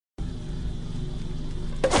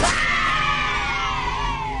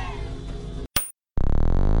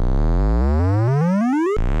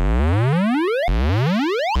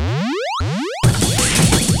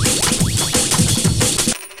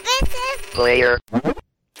player.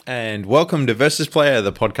 And welcome to Versus Player,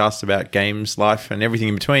 the podcast about games, life, and everything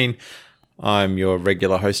in between. I'm your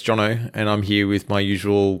regular host, Jono, and I'm here with my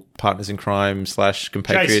usual partners in crime /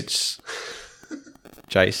 compatriots,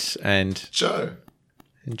 Jace and Joe.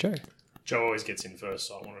 And Joe. Joe always gets in first,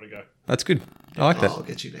 so I wanted to go. That's good. I like that. I'll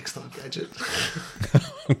get you next time, Gadget.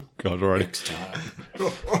 God, already. Next time.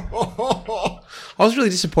 I was really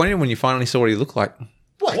disappointed when you finally saw what he looked like.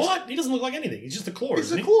 What? He doesn't look like anything. He's just a claw, It's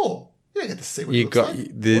isn't a he? claw. You don't get to see what You it looks got like.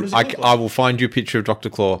 What does he look like? I will find you a picture of Dr.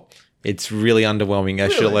 Claw. It's really underwhelming. I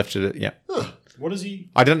should have Really? left it. Yeah. What is he?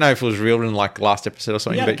 I don't know if it was real in like last episode or He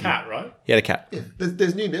something. had a but cat, right? He had a cat. Yeah,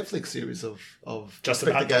 there's new Netflix series of Just Inspector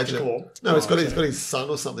about Dr. Gadget. Claw? No, it's Oh, got okay. his son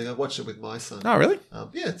or something. I watched it with my son. Oh, really?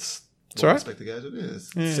 Yeah, it's all right. Inspector Gadget. Yeah,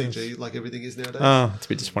 it's CG like everything is nowadays. Oh, it's a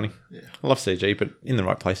bit disappointing. Yeah. I love CG, but in the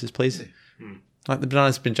right places, please. Like the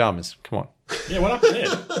Bananas Pajamas. Come on. Yeah, what happened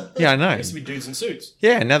there? Yeah, I know. Used to be dudes in suits.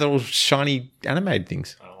 Yeah, now they're all shiny animated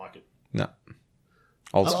things. I don't like it. No.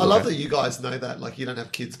 Old I school. love hey? that you guys know that. Like, you don't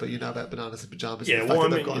have kids, but you know about Bananas and Pajamas. Yeah, and the well, I fact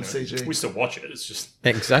that mean, they've gone you know, CG. we still watch it. It's just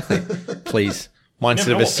Exactly. Please. Mine Never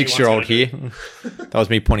instead of know a what P1's 6-year-old gonna do. here. That was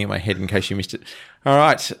me pointing at my head in case you missed it. All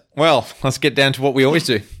right. Well, let's get down to what we always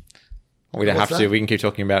do. We don't What's have to. that? We can keep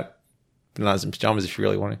talking about Bananas and Pajamas if you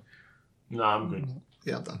really want to. no, I'm good.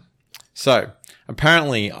 Yeah, I'm done. So,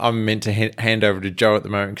 apparently, I'm meant to hand over to Joe at the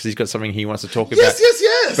moment because he's got something he wants to talk Yes, about.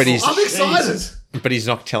 yes. But he's- I'm excited. Jesus. But he's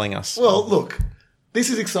not telling us. Well, look, this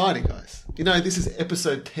is exciting, guys. You know, this is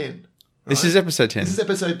episode 10. This is episode 10. This is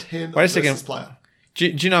episode 10 Wait a of second. Versus Player. Do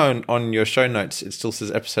you know on your show notes it still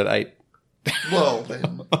says episode 8? Well,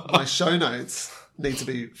 then my show notes need to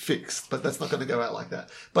be fixed, but that's not going to go out like that.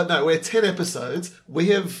 But no, we're 10 episodes. We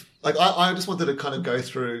have, like, I just wanted to kind of go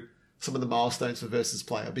through some of the milestones for Versus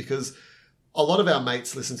Player because a lot of our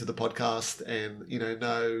mates listen to the podcast and, you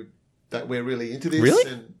know that we're really into this.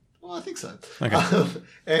 Really? And, well, I think so. Okay.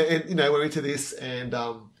 And, you know, we're into this. And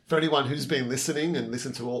for anyone who's been listening and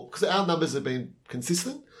listened to all, because our numbers have been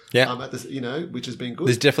consistent. Yeah. At this, you know, which has been good.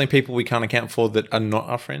 There's definitely people we can't account for that are not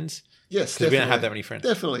our friends. Yes, Because we don't definitely. have that many friends.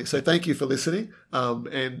 Definitely. So thank you for listening.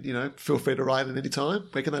 And, you know, feel free to write in any time.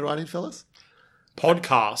 Where can they write in, fellas?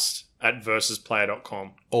 Podcast at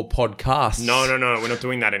versusplayer.com. Or podcasts. No, we're not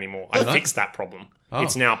doing that anymore. I no? fixed that problem. Oh.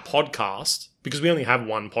 It's now podcast because we only have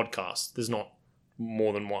one podcast. There's not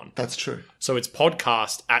more than one. That's true. So it's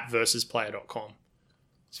podcast at versusplayer.com.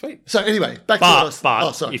 Sweet. So anyway, back to what I was... But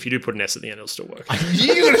oh, sorry. if you do put an S at the end, it'll still work.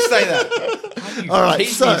 You're going to say that. All right,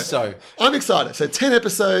 Tease me so. I'm excited. So 10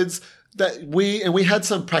 episodes that we had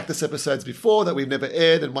some practice episodes before that we've never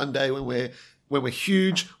aired. And one day when we're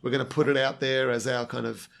huge, we're going to put it out there as our kind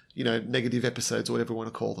of, you know, negative episodes or whatever you want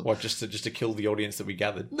to call them. What, just to kill the audience that we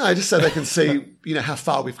gathered? No, just so they can see, you know, how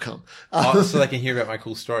far we've come. Oh, so they can hear about my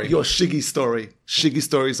cool story. Your Shiggy story. Shiggy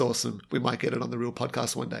story is awesome. We might get it on the real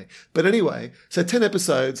podcast one day. But anyway, so 10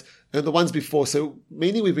 episodes and the ones before. So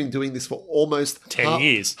meaning we've been doing this for almost 10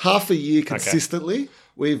 years. Half a year consistently.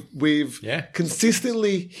 We've Yeah.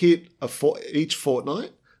 consistently hit each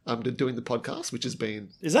fortnight doing the podcast, which has been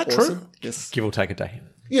Is that awesome. true? Yes. Give or take a day.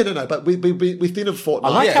 Yeah, no, but within a I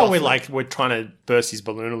fortnight. like how roughly. we're trying to burst his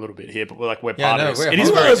balloon a little bit here, but we're Yeah, part no, of this. we're It is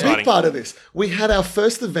horrible. very We're a big exciting. part of this. We had our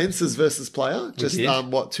first events as Versus Player, just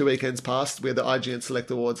did. 2 weekends past. We had the IGN Select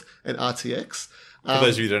Awards and RTX. For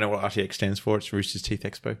those of you who don't know what RTX stands for, it's Rooster's Teeth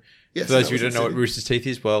Expo. Yes, For those that of you who was don't know in what Rooster's Teeth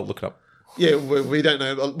is, well, look it up. Yeah, we don't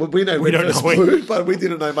know. We know We don't Reverse know it. Blue, but we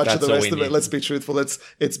didn't know much That's of the all rest we of it. need. Let's be truthful. It's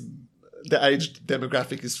the age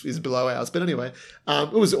demographic is below ours. But anyway,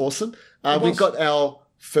 it was awesome. We got our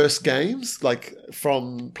first games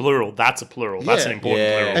from Plural. That's a plural. That's an Yeah. important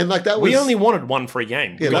Yeah. plural. and that was We only wanted one free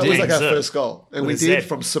game. yeah, We that got was the like our Z. first goal, and we With a did Z.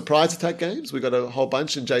 from surprise attack games. We got a whole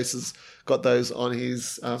bunch, and Jace has got those on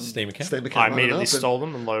his Steam account. I running immediately up, stole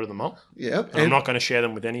them and loaded them up. Yeah, And I'm not going to share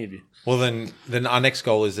them with any of you. Well, then our next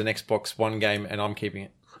goal is an Xbox One game, and I'm keeping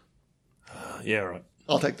it. Yeah, right.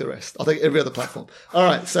 I'll take the rest. I'll take every other platform. All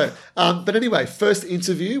right. So, but anyway, first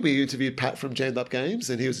interview, we interviewed Pat from Jammed Up Games,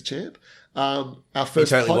 and he was a champ. Our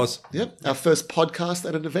first totally was. Yep. Our first podcast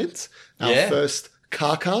at an event. Our Yeah. first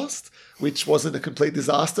CarCast, which wasn't a complete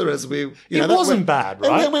disaster as we. You It know, that wasn't went- bad, it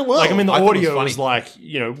right? went well. Like, I mean, the I thought it was audio funny. was like,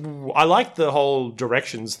 you know, I liked the whole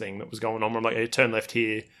directions thing that was going on. Where I'm like, hey, turn left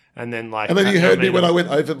here, and then like, and then you I heard me made when a- I went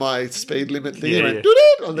over my speed limit thing. Yeah, I went yeah.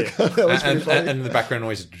 "Doo-doo," on the car. That was pretty And, funny. and the background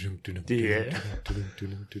noise. Yeah.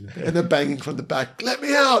 And the banging from the back. Let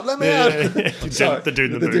me out! Let me Yeah, out! yeah, yeah. Sorry, The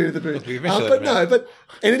dude in the dude boot. in the boot. We eventually But let him no, but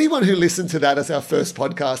and anyone who listened to that as our first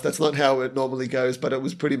podcast, that's not how it normally goes. But it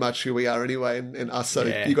was pretty much who we are anyway, and us. So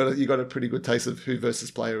Yeah. you got a pretty good taste of who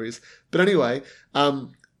Versus Player is. But anyway,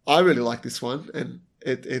 I really like this one, and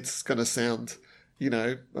it's going to sound.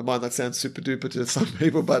 it might not sound super duper to some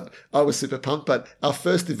people, but I was super pumped. But our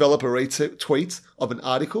first developer retweet of an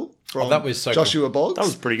article from that was so Joshua Boggs. That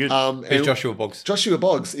was pretty good. Who's Joshua Boggs? Joshua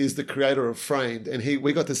Boggs is the creator of Framed, and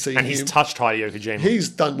we got to see and him. he's touched Hideo Kojima. He's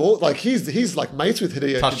done more. Like he's like mates with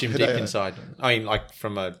Hideo. Touched him deep Hideo. inside. I mean, like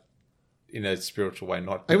in a spiritual way,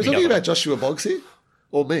 not. Are we talking about Joshua Boggs here,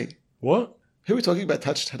 or me? What? Who are we talking about?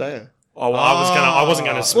 Touched Hideo. Oh, well, I wasn't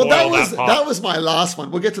going to spoil that part. That was my last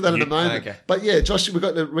one. We'll get to that in a moment. Okay. But yeah, Josh, we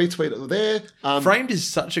got the retweet there. Framed is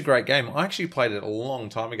such a great game. I actually played it a long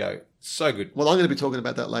time ago. So good. Well, I'm going to be talking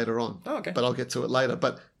about that later on. Oh, okay. But I'll get to it later.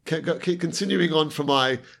 But keep continuing on from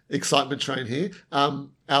my excitement train here.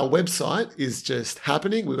 Our website is just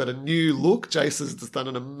happening. We've got a new look. Jason's just done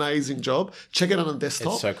an amazing job. Check it out on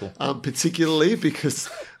desktop. It's so cool. Particularly because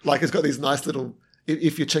it's got these nice little...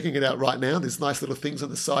 If you're checking it out right now, there's nice little things on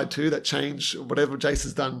the side too that change whatever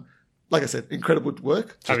Jason's done. Like I said, incredible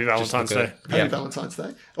work. Happy Valentine's Day. Happy Valentine's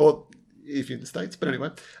Day. Or if you're in the States. But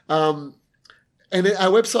anyway. And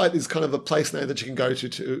our website is kind of a place now that you can go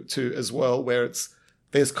to as well, where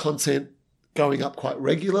there's content going up quite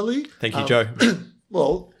regularly. Thank you, Joe.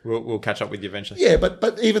 Well, we'll catch up with you eventually. yeah,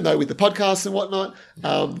 but even though with the podcasts and whatnot,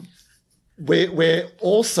 we're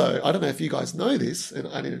also, I don't know if you guys know this, and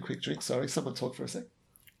I need a quick drink. Sorry, someone talk for a sec.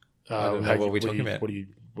 I don't know what we're talking about. What do you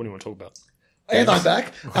want to talk about? And I'm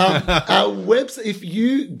back. Our website, if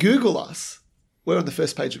you Google us, we're on the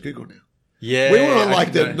first page of Google now. Yeah. We were on I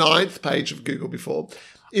the can go- 9th page of Google before.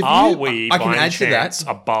 If Are you- we, I can by any add to that. chance,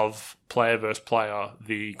 above Player vs. Player,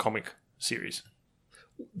 the comic series?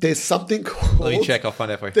 There's something called... Let me check. I'll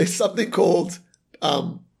find out for you. There's something called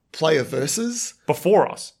Player Versus, Before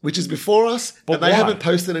us. which is before us, But and they why? haven't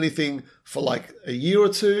posted anything for like a year or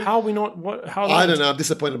two. How are we not... How I don't know. I'm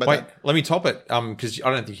disappointed about Wait, that. let me top it. Because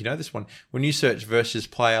I don't think you know this one. When you search versus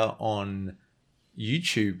player on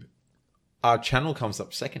YouTube, our channel comes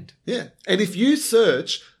up second. Yeah. And if you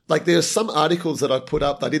search, like there's some articles that I put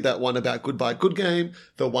up. I did that one about Goodbye Good Game,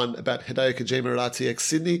 the one about Hideo Kojima at RTX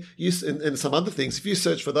Sydney, and some other things. If you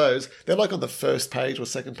search for those, they're like on the first page or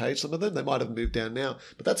second page, some of them. They might have moved down now,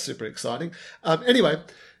 but that's super exciting. Anyway,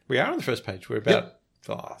 We are on the first page. We're about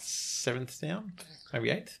seventh down, maybe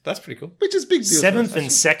eighth. That's pretty cool. which is big deal. for Seventh us.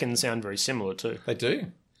 and second sound very similar too. They do.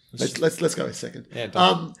 Let's go a second. Yeah,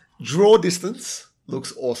 done. Draw distance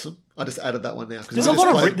looks awesome. I just added that one now. There's a lot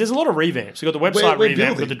of revamps. We've got the website We're revamp, we've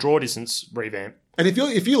building. got the draw distance revamp. And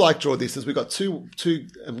if you like Draw Distance, we've got two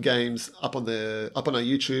games up on our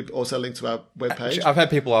YouTube. Also linked to our webpage. I've had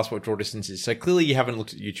people ask what draw distance is. So clearly you haven't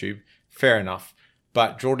looked at YouTube. Fair enough.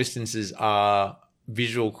 But draw distances are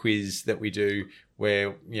visual quiz that we do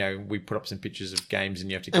where, we put up some pictures of games and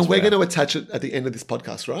you have to guess And we're what going to attach it at the end of this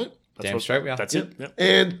podcast, right? Damn straight we are. That's it. Yep.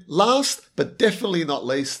 And last, but definitely not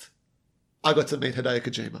least, I got to meet Hideo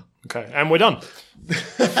Kojima. Okay, and we're done.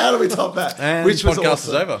 How do we top that? And the podcast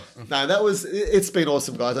is over. No, it's been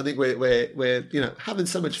awesome, guys. I think we're having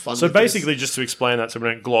so much fun. So with this. basically, just to explain that, so we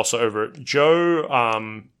don't gloss over it, Joe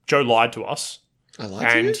lied to us, I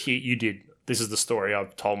lied and to you? you did. This is the story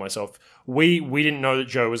I've told myself. We didn't know that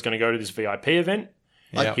Joe was going to go to this VIP event.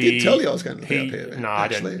 I Yeah. did tell you I was going to the VIP event. No, I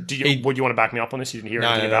actually. didn't. Would you want to back me up on this? You didn't hear No,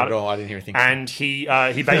 anything not about at it. all. I didn't hear anything. And he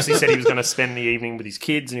basically said he was going to spend the evening with his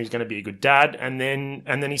kids and he was going to be a good dad, and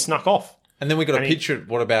then he snuck off. And then we got a And he- picture.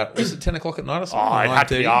 What about, was it 10 o'clock at night or Oh, something? it had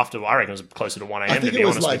to be 9:30? after. I reckon it was closer to 1 a.m. think to it be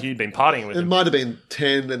was honest like- with you. You'd been partying with It him. might have been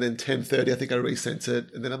 10 and then 10:30. I think I resent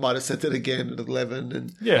it. And then I might have sent it again at 11.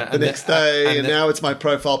 And Yeah. the And next the- day. and And the- now it's my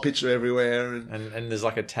profile picture everywhere. And And there's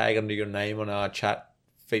like a tag under your name on our chat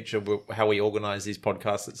feature, how we organize these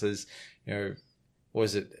podcasts that says,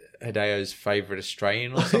 was it Hideo's favorite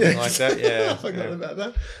Australian or something like that? Yeah. I forgot about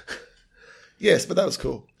that. Yes, but that was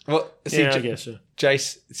cool. Well, see, Yeah, I guess so.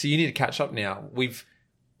 Jace, so you need to catch up now.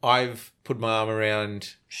 I've put my arm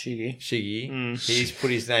around Shiggy. Shiggy. He's put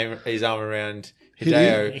his arm around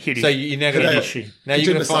Hideo. Hideo. So you're now going Hideo. to now you're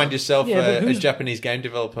going to Kojima-san. find yourself Yeah, but a who's- Japanese game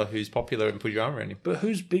developer who's popular and put your arm around him. But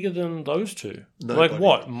who's bigger than those two? Nobody. Like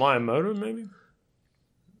what? Miyamoto, maybe?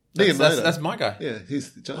 Miyamoto. That's my guy. Yeah,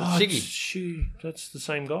 he's the judge. Oh, Shiggy. that's the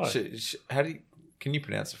same guy. How do you? Can you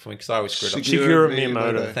pronounce it for me? Because I always screw it up. Shigeru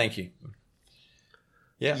Miyamoto. Thank you.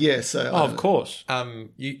 Yeah. Yeah, so Oh, of course.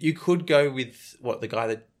 You could go with the guy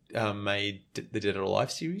that made the Dead or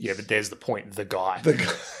Alive series. Yeah, but there's the point. The guy. the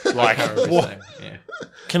Like, I can't remember his what? name. Yeah.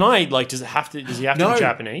 Can I like? Does he have to No. be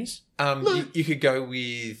Japanese? You could go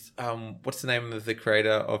with what's the name of the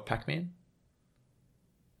creator of Pac-Man?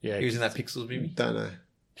 Yeah, He was in that Pixels movie. don't know.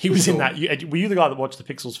 He was in that. Were you the guy that watched the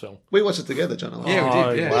Pixels film? We watched it together, John. Yeah,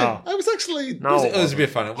 we did. Yeah. Wow. I was actually. No, It was a bit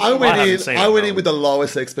of fun. I went haven't in. seen I it, went no. in with the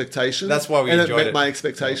lowest expectations. That's why we and enjoyed it met it. my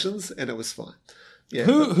expectations, and it was fine. Yeah,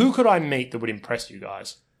 Who could I meet that would impress you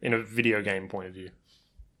guys in a video game point of view?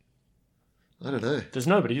 I don't know. There's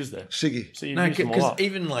nobody, is there? Shiggy. So you No, use them all because up.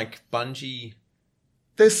 even like Bungie,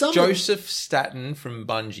 There's some Joseph Staten from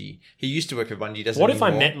Bungie. He used to work for Bungie. Doesn't What if I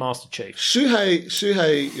anymore. met Master Chief?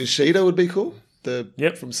 Shuhei Yoshida would be cool.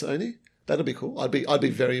 Yep. From Sony. That'd be cool. I'd be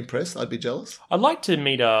very impressed. I'd be jealous. I'd like to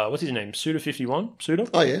meet, what's his name? Suda51? Suda?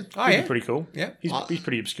 Oh yeah, Oh He'd yeah, be pretty cool. yeah. He's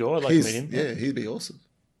pretty obscure. I'd like to meet him. yeah, he'd be awesome.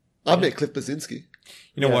 I've met Cliff Blazinski.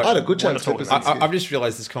 You know Yeah. what? I had a good chat Wanna with Cliff talk Blazinski. I've just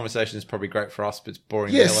realised this conversation is probably great for us, but it's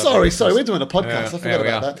boring. Yeah, the hell out of sorry, us. we're doing a podcast. Yeah, I forgot yeah, we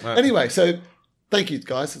about are. that. Yeah. Anyway, so thank you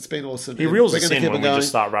guys. It's been awesome. He And reels we're us gonna in keep when it we just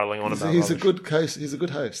start rattling on about He's a rubbish. good host. He's a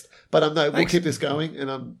good host. But no, we'll Thanks. keep this going,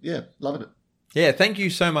 and loving it. Yeah, thank you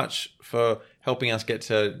so much for helping us get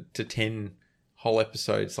to 10 whole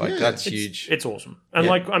episodes. Like Yeah, that's It's- huge. It's awesome. And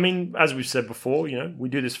Yeah. as we've said before, we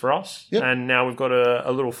do this for us. Yep. And now we've got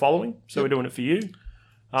a little following. So we're doing it for you.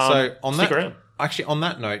 So on stick that, around. actually, on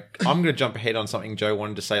that note, I'm going to jump ahead on something Joe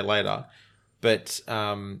wanted to say later, but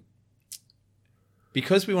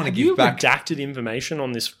because we want to Have give you back. redacted information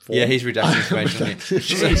on this form? Yeah, he's redacting information. on it.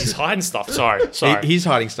 Jeez, he's hiding stuff. Sorry. He's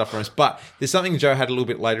hiding stuff from us, but there's something Joe had a little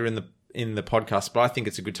bit later in the podcast, but I think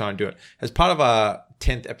it's a good time to do it. As part of our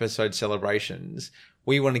 10th episode celebrations,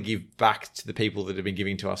 we want to give back to the people that have been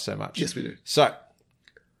giving to us so much. Yes, we do. So,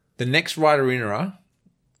 the next writer-innerer,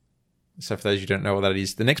 so for those who don't know what that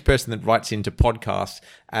is, the next person that writes into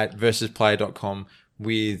podcast@versusplayer.com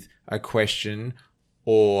with a question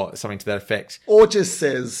or something to that effect, Or just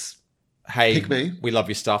says, hey, Pick me. we love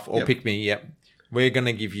your stuff, or Yep. pick me, yep. We're going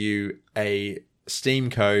to give you a Steam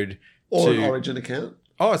code or to... an Origin account.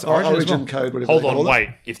 Oh, it's Or Origin, as Origin well. code, whatever Hold they on, call it. wait.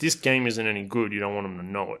 If this game isn't any good, you don't want them to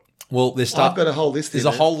know it. Well, there's I've got a whole list here. there's a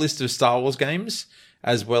man. whole list of Star Wars games,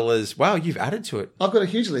 as well as... Wow, you've added to it. I've got a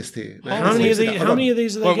huge list here. How many of these? How many of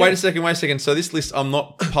these are they? Wait a second. So this list I'm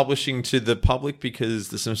not publishing to the public because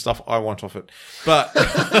there's some stuff I want off it. But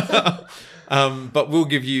but we'll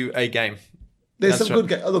give you a game. There's That's some good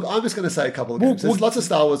games. Look, I'm just going to say a couple of games. There's lots of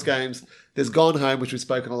Star Wars games. There's Gone Home, which we've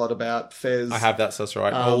spoken a lot about. Fez. I have that, so that's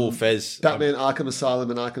right. Fez. Batman Arkham Asylum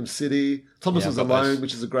and Arkham City. Thomas Yeah, Was I've got Alone, those.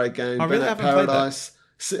 which is a great game. I really Burnout haven't played that. Paradise.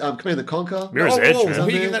 Command and Conquer. Mirror's Edge, man. Who are you there.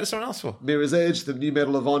 giving that to someone else for? Mirror's Edge, the new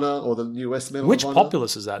Medal of Honor, or the new West Medal Which of Honor.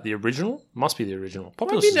 Populous is that? The original? Must be the original. Why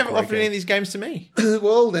Populous have you is a never great offered any of game. these games to me?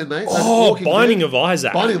 Well, then, mate. that's Oh, Walking Binding Dead. of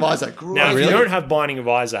Isaac. Binding of Isaac. Great. Now, if really? you don't have Binding of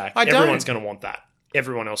Isaac, I don't. everyone's going to want that.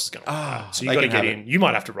 Everyone else is going to want that. So they you got to can get have in. You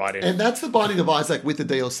might have to write in. And that's the Binding of Isaac with the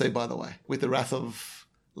DLC, by the way, with the Wrath of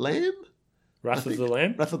Lamb? Wrath of the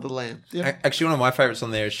Lamb? Wrath of the Lamb. Yep. Actually, one of my favorites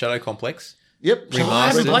on there is Shadow Complex. Yep. Remastered. I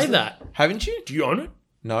haven't Remastered. played that. Haven't you? Do you own it?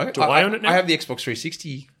 No. Do I own it now? I have the Xbox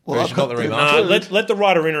 360 Well, version, I've not got the the- remaster. Let the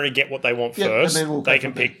writer inner get what they want Yeah, first. and then we'll go They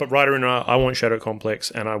can from there. pick. But writer inner, I want Shadow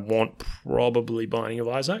Complex, and I want probably Binding of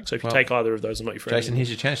Isaac. So if you take either of those, I'm not your friend. Jason, here's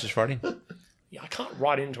your chance. Just write in. Yeah, I can't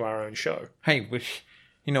write into our own show. Hey,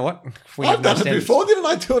 you know what? We I've have no done it standards. before. Didn't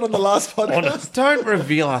I do it on the last podcast? Honest. Don't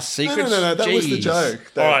reveal our No, secrets. no. That was the Jeez.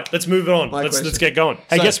 joke. All right, let's move it on. My Let's question. get going.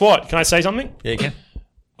 Hey, So- guess what? Can I say something? Yeah, you can.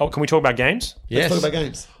 Oh, can we talk about games? Yes. Talk about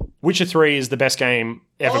games. Witcher 3 is the best game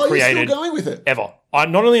ever Oh, created. you're still going with it? Ever.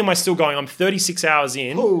 Not only am I still going, I'm 36 hours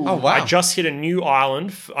in. Ooh. Oh, wow. I just hit a new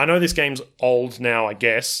island. I know this game's old now, I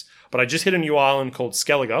guess, but I just hit a new island called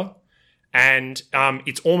Skellige, and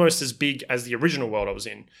it's almost as big as the original world I was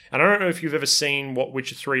in. And I don't know if you've ever seen what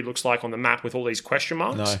Witcher 3 looks like on the map with all these question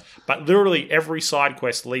marks, No. but literally every side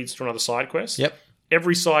quest leads to another side quest. Yep.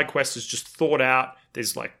 Every side quest is just thought out.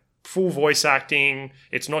 There's like full voice acting.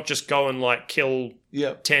 It's not just go and like kill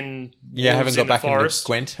Yep. 10 Yeah, I haven't wolves got in the back into forest.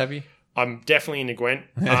 Gwent, have you? I'm definitely into Gwent.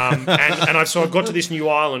 And I've got to this new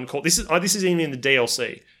island called this is even in the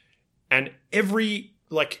DLC. And every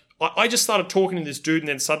like I just started talking to this dude, and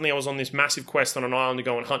then suddenly I was on this massive quest on an island to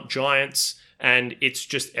go and hunt giants, and it's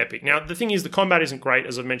just epic. Now the thing is, the combat isn't great,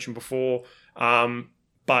 as I've mentioned before,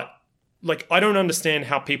 but like I don't understand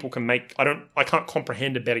how people can make. I can't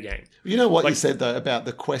comprehend a better game. You know what you said though about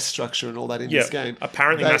the quest structure and all that in Yeah, this game.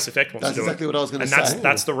 apparently That- Mass Effect wants to That's do exactly it. what I was going to And say.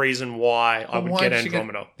 that's the reason why I would get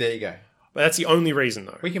Andromeda. There you go. But that's the only reason,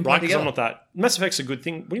 though. We can play right? 'Cause together. I'm not that. Mass Effect's a good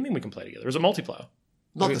thing. What do you mean we can play together? Is it multiplayer?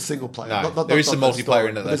 not the single player. No, not there is some the multiplayer story,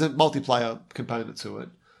 in it, but There's a multiplayer component to it.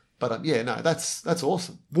 But yeah, no, that's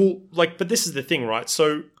awesome. Well, like, but this is the thing, right?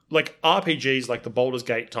 So, like, RPGs, like the Baldur's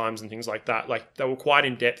Gate times and things like that, like, they were quite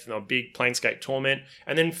in depth and they were big. Planescape Torment.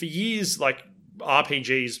 And then for years, like,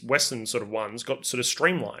 RPGs, Western sort of ones, got sort of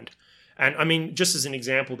streamlined. And I mean, just as an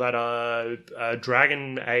example, that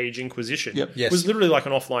Dragon Age Inquisition Yep. Yes. was literally like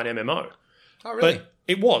an offline MMO. Oh, really? But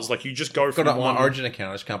it was like you just go I've from got it on one. my Origin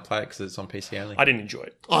account. I just can't play it because it's on PC only. I didn't enjoy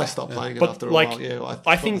it. I stopped playing it But after a like, while. Yeah, I thought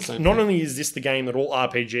the think same not thing. only is this the game that all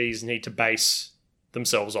RPGs need to base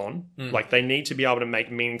themselves on. Like, they need to be able to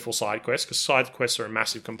make meaningful side quests, because side quests are a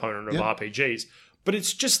massive component of RPGs. But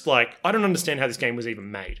it's just like, I don't understand how this game was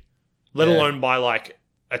even made, let alone by like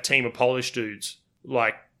a team of Polish dudes,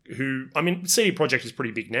 like who, I mean, CD Projekt is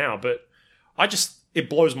pretty big now, but it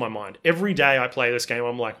blows my mind. Every day I play this game,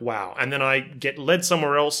 I'm like, wow. And then I get led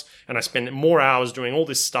somewhere else and I spend more hours doing all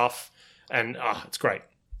this stuff, and it's great.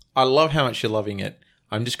 I love how much you're loving it.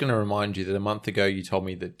 I'm just going to remind you that a month ago you told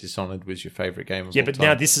me that Dishonored was your favourite game of all but time.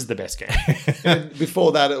 now this is the best game. And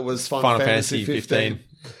before that, it was Final Fantasy 15.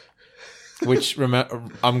 Which I'm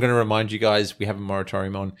going to remind you guys, we have a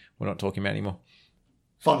moratorium on. We're not talking about anymore.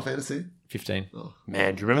 Final Fantasy 15. Oh.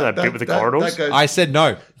 Man, do you remember that bit with the corridors? I said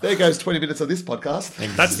no. There goes 20 minutes of this podcast.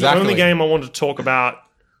 That's the only game I wanted to talk about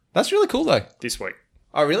That's really cool, though. this week.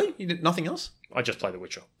 Oh, really? You did nothing else? I just play The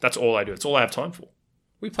Witcher. That's all I do. It's all I have time for.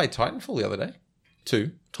 We played Titanfall the other day.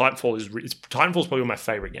 2. Titanfall's probably my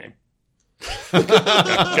favourite game. Go.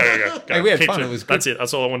 Hey, we had Keep fun. to- It was good. That's it.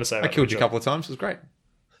 That's all I want to say. I killed you a couple of times. It was great.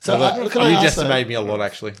 So can I You ask decimated me a lot,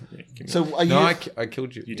 actually. So are you? No, I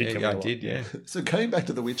killed you. You did yeah, kill me a I lot. did, yeah. So going back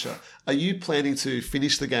to The Witcher, are you planning to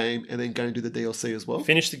finish the game and then go and do the DLC as well?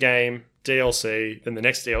 Finish the game, DLC, then the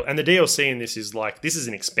next DLC. And the DLC in this is like, this is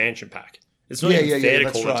an expansion pack. It's not even fair to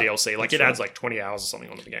that's call right. it DLC. Like, That's it adds like 20 hours or something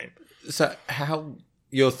onto the game. So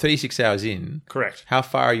you're 36 hours in. Correct. How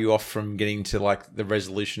far are you off from getting to like the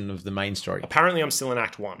resolution of the main story? Apparently, I'm still in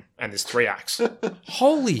Act 1, and there's 3 acts.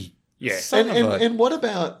 Holy Yeah. son of a... And what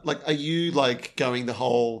about, like, are you like going the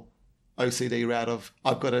whole OCD route of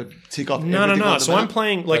I've got to tick off everything on the So I'm map?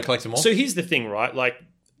 playing like. collect them all? So here's the thing, right? Like,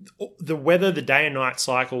 the weather, the day and night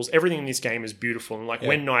cycles, everything in this game is beautiful. And like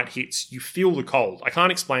when night hits, you feel the cold. I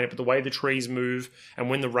can't explain it, but the way the trees move and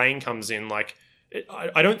when the rain comes in, like,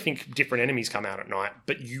 I don't think different enemies come out at night,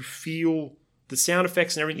 but you feel the sound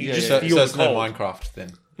effects and everything. You just So feel it's the no cold. Minecraft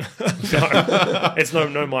then. No, it's no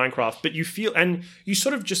Minecraft, but you feel, and you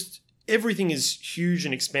sort of just, everything is huge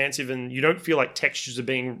and expansive, and you don't feel like textures are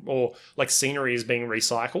being, or like scenery is being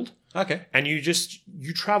recycled. Okay. And you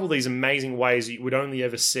travel these amazing ways that you would only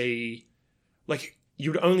ever see, like,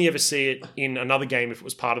 you would only ever see it in another game if it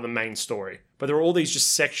was part of the main story. But there are all these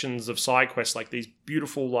just sections of side quests, like these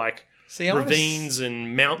beautiful, like, ravines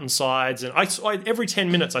and mountainsides. And I every 10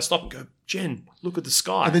 minutes I stop and go, Jen, look at the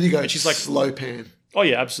sky. And then you go, and she's like, slow pan. oh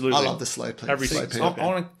yeah, absolutely. I love the slow pan. Every slow single- pan. I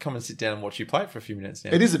want to come and sit down and watch you play it for a few minutes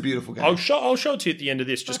now. It is a beautiful game. I'll show it to you at the end of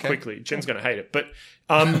this, just quickly. Jen's going to hate it, but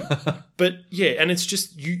yeah, and it's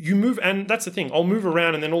just you move, and that's the thing. I'll move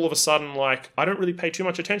around, and then all of a sudden, like, I don't really pay too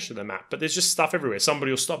much attention to the map, but there's just stuff everywhere.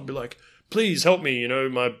 Somebody will stop and be like, "Please help me,"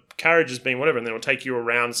 my carriage has been whatever, and then it'll take you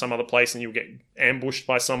around some other place, and you'll get ambushed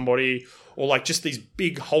by somebody, or like just these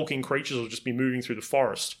big hulking creatures will just be moving through the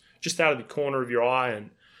forest, just out of the corner of your eye,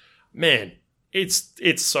 and man, it's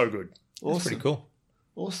so good. Awesome. It's pretty cool.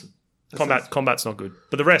 Awesome. Combat's not good,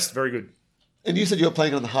 but the rest very good. And you said you're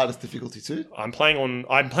playing on the hardest difficulty too? I'm playing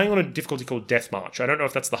on a difficulty called Death March. I don't know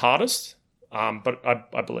if that's the hardest, but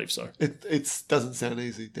I believe so. It doesn't sound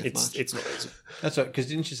easy, Deathmatch. It's not easy. That's right, because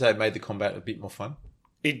didn't you say it made the combat a bit more fun?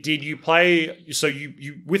 It did. You play, so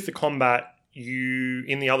you with the combat, you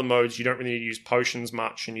in the other modes you don't really use potions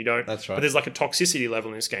much, and you don't. That's right. But there's like a toxicity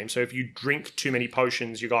level in this game. So if you drink too many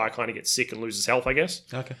potions, your guy kind of gets sick and loses health, I guess.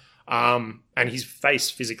 Okay. And his face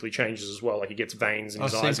physically changes as well. Like he gets veins and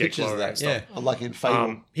his eyes get pictures of closer that. and stuff. Yeah. Like in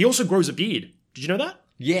Fable. He also grows a beard. Did you know that?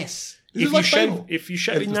 Yes. Is it like Fable? If you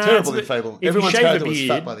shave, It was nah, terrible it's in Fable. If Everyone's you shave character the was beard,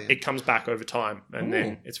 fat by the end. it comes back over time, and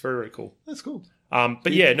then it's very, very cool. That's cool.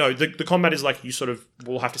 But yeah, no, the combat is like you sort of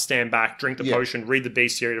will have to stand back, drink the Yeah. potion, read the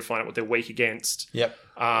bestiary to find out what they're weak against. Yep.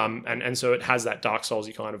 And so it has that Dark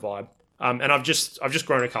Soulsy kind of vibe. And I've just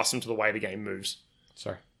grown accustomed to the way the game moves.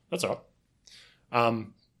 Sorry. That's all right.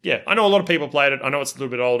 Yeah, I know a lot of people played it. I know it's a little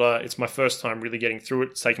bit older. It's my first time really getting through it.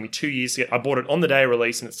 It's taken me 2 years to get. I bought it on the day of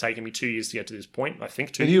release, and it's taken me 2 years to get to this point. I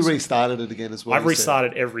think 2 And years. you restarted it again as well. I've you said.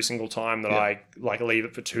 restarted every single time that I like leave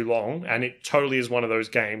it for too long, and it totally is one of those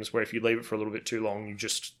games where if you leave it for a little bit too long,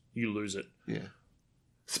 you lose it. Yeah.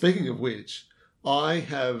 Speaking of which, I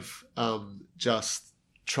have just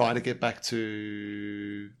tried to get back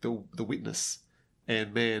to the Witness.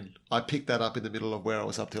 And man, I picked that up in the middle of where I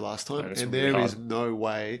was up to last time, it's and really there hard. is no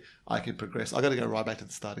way I can progress. I got to go right back to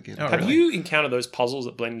the start again. Oh, Have really? you encountered those puzzles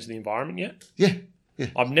that blend into the environment yet? Yeah,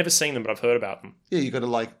 I've never seen them, but I've heard about them. yeah. You got to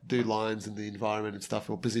like do lines in the environment and stuff,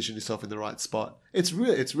 or position yourself in the right spot. It's a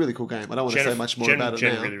really cool game. I don't want to say much more about it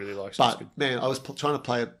Jen now. really, really likes it. It's But good. man, I was trying to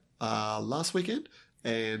play it last weekend,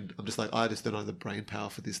 and I'm just like, I just don't have the brain power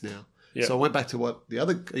for this now. Yeah. So I went back to what the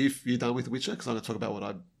other. Are you done with The Witcher? Because I'm going to talk about what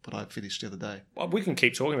I finished the other day. Well, we can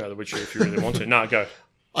keep talking about The Witcher if you really want to. No, go.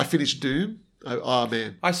 I finished Doom, Oh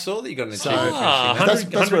man. I saw that you got an So- achievement. Ah, for finishing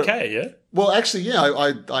that. 100K, yeah? Well, actually, yeah,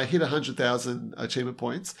 I hit 100,000 achievement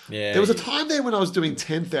points. Yeah, There was a you- time there when I was doing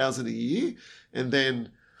 10,000 a year, and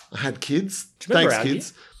then I had kids. Do you remember Thanks, our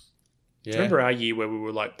kids. Yeah. Remember our year where we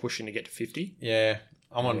were like pushing to get to 50? Yeah.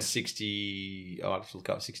 I'm on Yeah. 60. Oh, I have to look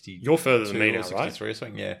up 60. You're further than me or now, right? 63 or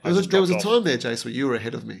something. Yeah. There was, just there was a dropped time there, Jace, where you were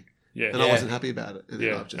ahead of me, Yeah. and Yeah. I wasn't happy about it. And then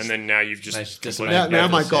Yeah. I've just, And then now you've Now it's just just completely now, now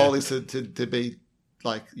my Yes, goal yeah. is to be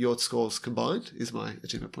like your scores combined is my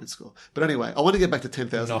achievement point score. But anyway, I want to get back to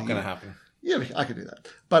 10,000. Not a going to year. happen. Yeah, I can do that.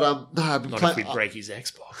 But no, I've been not playing. if we break his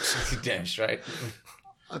Xbox. Damn straight.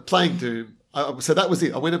 Playing Doom. So that was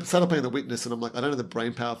it. I went up, started playing The Witness, and I'm like, I don't have the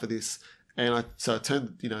brain power for this. And I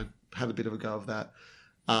turned, had a bit of a go of that.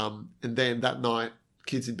 And then that night,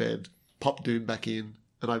 kids in bed, popped Doom back in,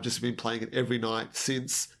 and I've just been playing it every night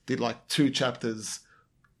since. Did like 2 chapters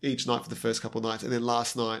each night for the first couple of nights, and then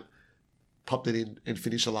last night popped it in and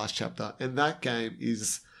finished the last chapter. And that game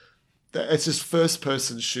it's just first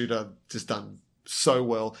person shooter, just done so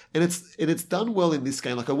well, and it's done well in this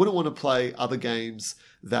game. Like I wouldn't want to play other games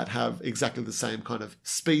that have exactly the same kind of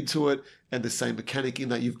speed to it and the same mechanic in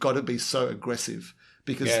that you've got to be so aggressive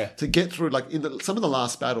because Yeah. to get through like some of the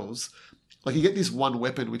last battles, like you get this one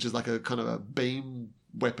weapon which is like a kind of a beam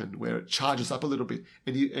weapon where it charges up a little bit,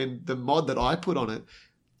 and the mod that I put on it,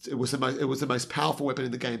 it was the most powerful weapon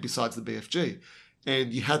in the game besides the BFG.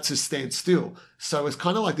 And you had to stand still. So it's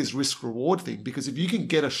kind of like this risk-reward thing, because if you can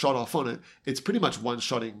get a shot off on it, it's pretty much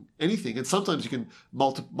one-shotting anything. And sometimes you can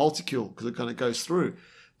multi-kill because it kind of goes through.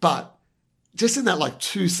 But just in that like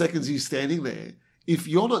 2 seconds you standing there, if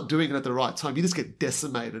you're not doing it at the right time, you just get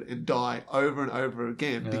decimated and die over and over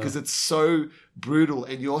again because it's so brutal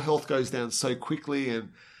and your health goes down so quickly. And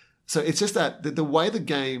so it's just that the way the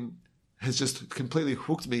game has just completely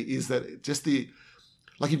hooked me is that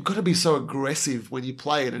you've got to be so aggressive when you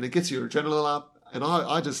play it, and it gets your adrenaline up. And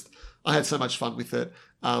I had so much fun with it.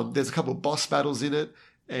 There's a couple of boss battles in it,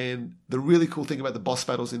 and the really cool thing about the boss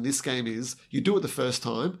battles in this game is you do it the first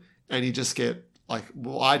time, and you just get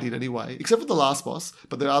I did anyway, except for the last boss,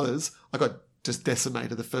 but the others I got just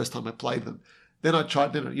decimated the first time I played them. Then I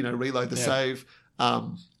tried to reload the save,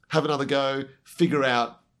 have another go, figure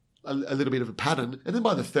out a little bit of a pattern, and then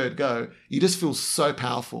by the third go, you just feel so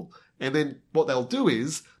powerful. And then what they'll do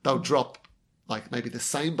is they'll drop like maybe the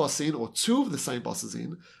same boss in or 2 of the same bosses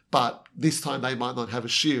in, but this time they might not have a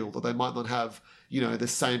shield or they might not have, the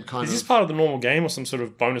same kind Is of... this part of the normal game or some sort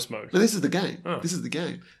of bonus mode? No, this is the game. Oh. This is the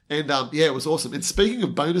game. And it was awesome. And speaking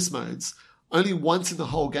of bonus modes, only once in the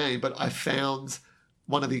whole game, but I found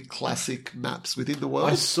one of the classic maps within the world.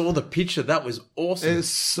 I saw the picture. That was awesome. It's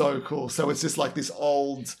so cool. So it's just like this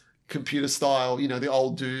old computer style, the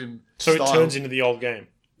old Doom So style. it turns into the old game.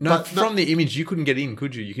 No, But from the image, you couldn't get in,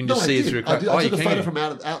 could you? You can just I see it did. through a I crack. did. Oh, I you took a can. photo from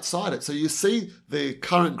outside it. So you see the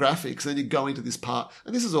current graphics, then you go into this part.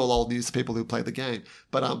 And this is all old news to people who play the game.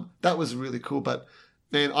 But that was really cool. But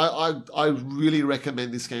man, I really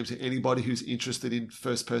recommend this game to anybody who's interested in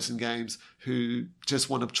first-person games who just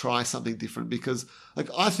want to try something different. Because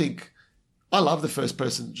I think I love the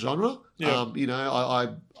first-person genre. Yeah.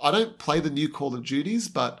 I don't play the new Call of Duties,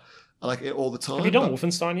 but I like it all the time. Have you done But-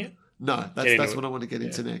 Wolfenstein yet? No, Get that's into what it. I want to get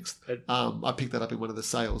into next. It- I picked that up in one of the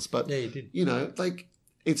sales, but Yeah, you did.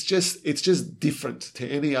 it's just different to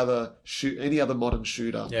any other modern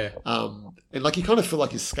shooter. Yeah. And you kind of feel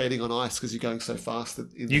like you're skating on ice because you're going so fast.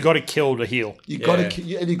 You got to kill to heal. you Yeah. got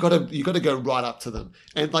to and you got to go right up to them,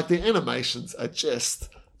 and the animations are just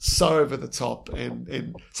so over the top,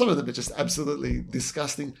 and some of them are just absolutely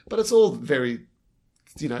disgusting. But it's all very,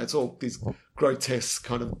 it's all these grotesque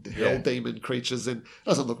kind of hell demon creatures, and it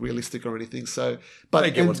doesn't look realistic or anything. So, but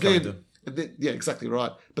They get what's coming to them. and then, yeah, exactly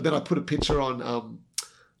right. But then I put a picture on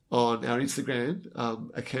our Instagram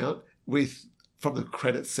account from the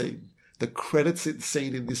credit scene. The credits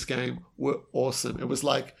scene in this game were awesome. It was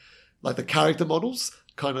like the character models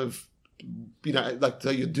kind of,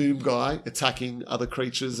 your Doom guy attacking other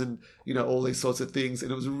creatures and, all these sorts of things.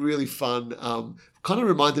 And it was really fun. Kind of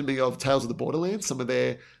reminded me of Tales of the Borderlands, some of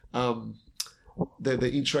their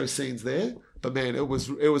the intro scenes there. But man, it was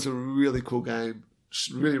a really cool game.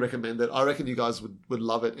 Really recommend it. I reckon you guys would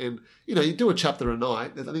love it. And, you do a chapter a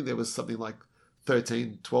night. I think there was something like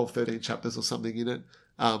 13 chapters or something in it.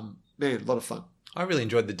 Man, a lot of fun. I really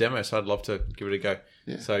enjoyed the demo, so I'd love to give it a go.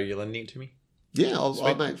 Yeah. So you're lending it to me? Yeah,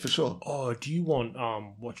 I'll mate, for sure. Oh, do you want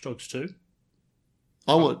Watch Dogs 2?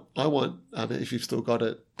 I want, if you've still got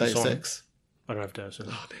it, Deus Sonic. Ex. I don't have Deus Ex.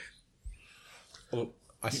 Oh, man. Well,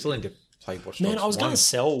 I still need to play Watch Dogs. Man, I was going 1. to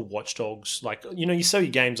sell Watch Dogs. you sell your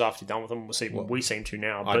games after you're done with them. We seem to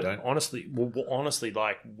now. I But don't. honestly,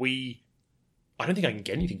 I don't think I can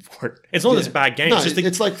get anything for it. It's not that it's a bad game. No, it's just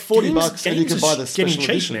it's like $40 and you can buy the getting special cheap,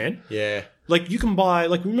 edition. man. Yeah. Like you can buy,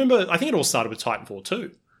 like remember, I think it all started with Titanfall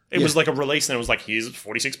 2. It was like a release and it was like, here's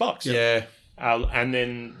 $46. Yeah. And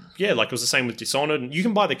then, like it was the same with Dishonored. And you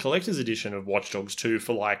can buy the collector's edition of Watch Dogs 2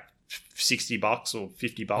 for like $60 or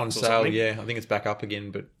 $50 On or sale, something. yeah. I think it's back up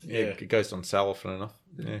again, but it goes on sale often enough.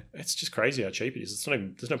 Yeah. It's just crazy how cheap it is. It's not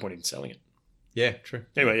even, there's no point in selling it. Yeah, true.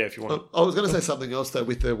 Anyway, if you want I was going to say something else though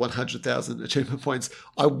with the 100,000 achievement points.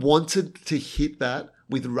 I wanted to hit that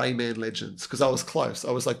with Rayman Legends because I was close.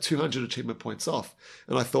 I was like 200 achievement points off.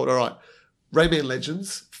 And I thought, all right, Rayman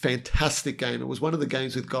Legends, fantastic game. It was one of the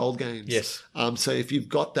games with gold games. Yes. So if you've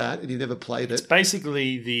got that and you never played it,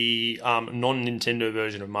 basically the non-Nintendo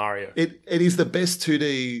version of Mario. it is the best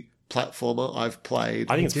 2D platformer I've played.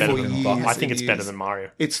 I think it's better than better than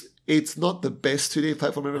Mario. It's not the best 2D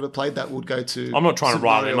platform I've ever played. That would go to. I'm not trying to Super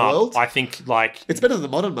rile Mario them up. World. I think like It's better than the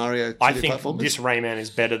modern Mario 2D I think platformers. this Rayman is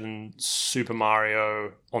better than Super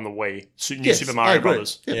Mario on the Wii. New Yes, Super I Mario agree.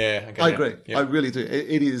 Brothers. Yep. Yeah, okay, I yeah. agree. Yep. I really do.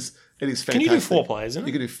 It is fantastic. Can you do 4 players? Isn't You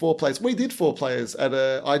it? can do 4 players. We did 4 players at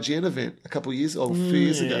a IGN event a couple of years or a few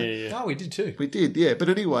years ago. Oh, we did too. We did, yeah. But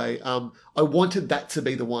anyway, I wanted that to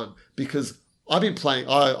be the one because I've been playing.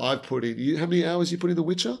 I've put in. How many hours you put in The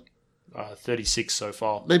Witcher? 36 so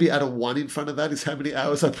far. Maybe add a 1 in front of that is how many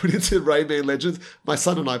hours I put into Rayman Legends. My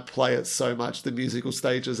son and I play it so much, the musical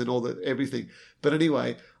stages and everything. But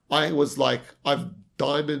anyway, I was like, I've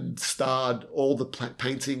diamond starred all the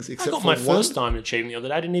paintings I except got for my one. first diamond achievement the other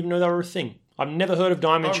day. I didn't even know they were a thing. I've never heard of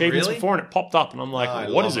diamond achievements really? before, and it popped up, and I'm like, I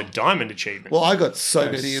what love is a them. diamond achievement? Well, I got so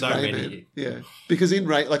There's many in so Rayman. many. Yeah, because in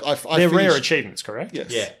Ray, like I They're rare finished- achievements, correct?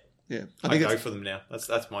 Yes. Yeah. Yeah. I think go it's, for them now.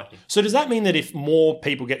 That's my thing. So does that mean that if more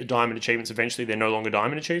people get the diamond achievements, eventually they're no longer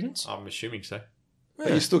diamond achievements? I'm assuming so. but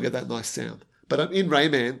you still get that nice sound. But in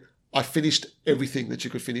Rayman, I finished everything that you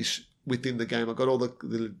could finish within the game. I got all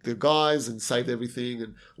the guys and saved everything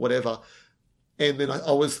and whatever. And then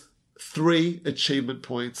I was 3 achievement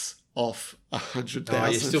points off 100,000. Oh,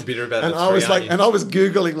 you're still bitter about And the I 3, was like, aren't you? and I was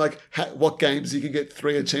googling like what games you can get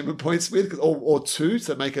 3 achievement points with, or 2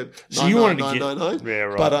 to make it. So you wanted to get- 999. Yeah,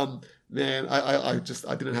 right. But man,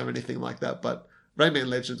 I didn't have anything like that. But Rayman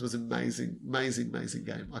Legends was amazing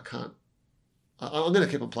game. I'm going to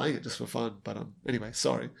keep on playing it just for fun. But anyway,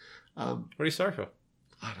 sorry. What are you sorry for?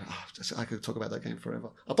 I could talk about that game forever.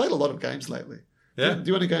 I played a lot of games lately. Yeah. Do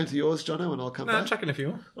you want to go into yours, Jono, and I'll come No, back? chuck in a few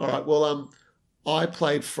more. All right. Well, I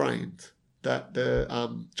played Framed,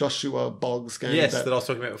 the Joshua Boggs game. Yes, that I was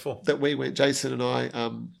talking about before. that we went. Jason and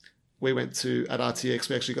I, we went to at RTX.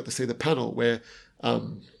 We actually got to see the panel where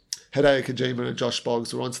Hideo Kojima and Josh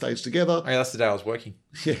Boggs were on stage together. Oh, yeah, that's the day I was working.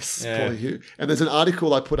 Yes, Yeah. poor you. And there's an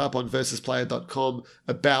article I put up on versusplayer.com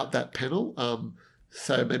about that panel.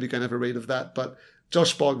 So maybe go and have a read of that. But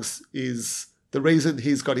Josh Boggs is the reason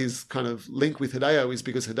he's got his kind of link with Hideo is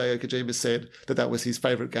because Hideo Kojima said that was his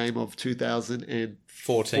favorite game of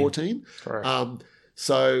 2014. Correct.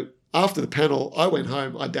 So after the panel, I went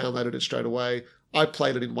home. I downloaded it straight away. I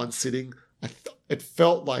played it in one sitting. It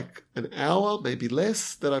felt like an hour, maybe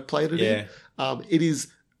less, that I played it in. It is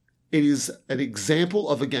an example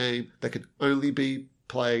of a game that can only be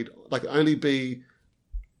played,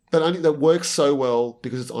 that works so well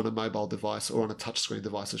because it's on a mobile device or on a touchscreen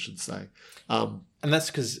device, I should say. And that's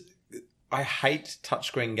because I hate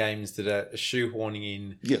touchscreen games that are shoehorning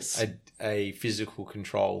in Yes. a physical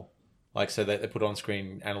control. Like, so they put on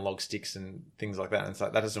screen analog sticks and things like that. And it's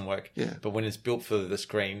like, that doesn't work. Yeah. But when it's built for the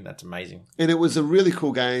screen, that's amazing. And it was a really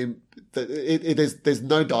cool game. That there's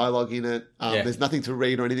no dialogue in it. There's nothing to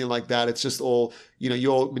read or anything like that. It's just all,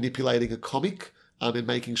 you're manipulating a comic and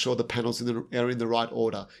making sure the panels are in the right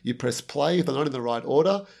order. You press play. If they're not in the right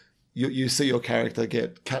order, you see your character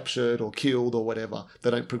get captured or killed or whatever.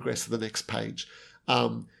 They don't progress to the next page.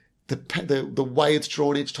 The way it's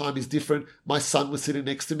drawn each time is different. My son was sitting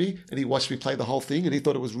next to me and he watched me play the whole thing and he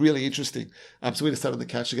thought it was really interesting. So we just sat on the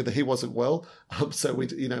couch together. He wasn't well. So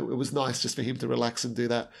it was nice just for him to relax and do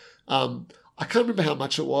that. I can't remember how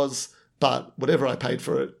much it was, but whatever I paid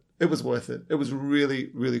for it, it was worth it. It was a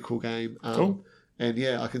really, really cool game. Cool. And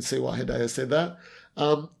yeah, I can see why Hideo said that.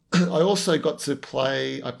 I also got to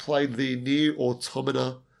play, I played the Nier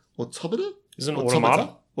Automata? Isn't it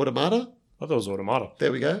Automata? Automata? I thought it was Automata.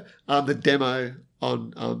 There we go. The demo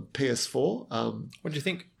on PS4. What do you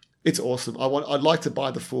think? It's awesome. I'd like to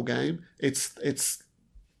buy the full game. It's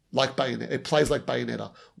like Bayonetta. It plays like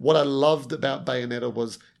Bayonetta. What I loved about Bayonetta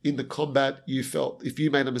was in the combat, you felt if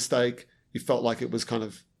you made a mistake, you felt like it was kind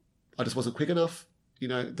of, I just wasn't quick enough.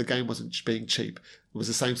 The game wasn't being cheap. It was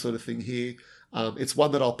the same sort of thing here. It's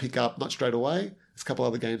one that I'll pick up, not straight away. There's a couple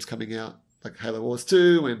other games coming out like Halo Wars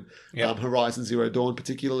 2 and Yep. Horizon Zero Dawn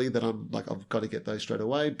particularly, that I'm like, I've got to get those straight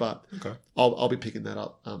away. But Okay. I'll be picking that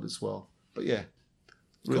up as well. But yeah,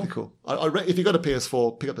 really cool. If you got a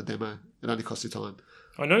PS4, pick up the demo. It only costs you time.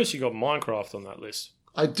 I noticed you got Minecraft on that list.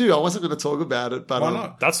 I do. I wasn't going to talk about it, but Why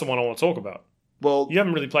not? That's the one I want to talk about. Well, You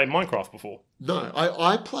haven't really played Minecraft before. no,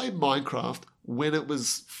 I played Minecraft when it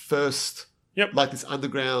was first, Yep. like this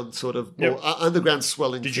underground sort of, Yep. or underground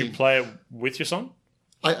swelling. Did thing. you play it with your son?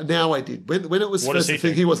 Now I did. When it was What first does he a thing,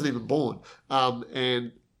 think? he wasn't even born.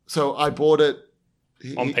 And so I bought it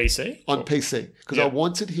On PC? on PC because Yeah. I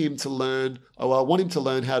wanted him to learn. Oh, I want him to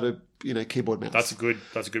learn how to, keyboard mouse. That's a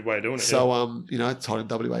good way of doing it. So told him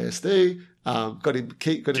WASD. Got him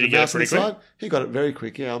you the get it mouse on the pretty quick? side. He got it very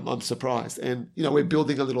quick. Yeah, I'm surprised. And we're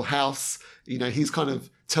building a little house. He's kind of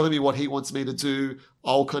telling me what he wants me to do.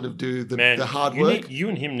 I'll kind of do Man, the hard you work. you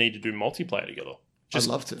and him need to do multiplayer together. I'd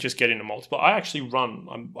love to. Just get into multiplayer. I actually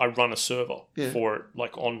I run a server Yeah. for it,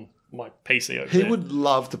 like on my PC over He there. would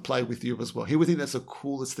love to play with you as well. He would think that's the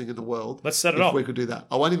coolest thing in the world. Let's set it if up. we could do that.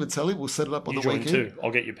 I won't even tell him. We'll set it up on You the join weekend. too. I'll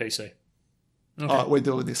get your PC. All right, we're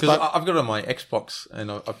doing this. Because But I've got it on my Xbox and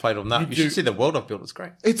I've played on that. You do- should see the world I've built. It's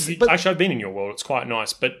great. Actually, I've been in your world. It's quite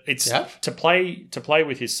nice, but it's You have? to play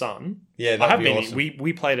with his son. Yeah, I that'd have be been. awesome.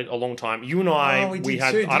 We played it a long time. You and I, Oh, we we did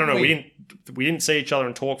had. too, I don't know. didn't We didn't see each other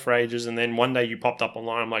and talk for ages, and then one day you popped up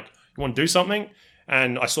online. I'm like, you want to do something?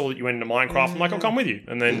 And I saw that you went into Minecraft. I'm like, I'll come with you.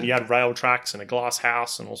 And then you had rail tracks and a glass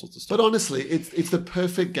house and all sorts of stuff. But honestly, it's the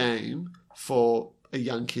perfect game for a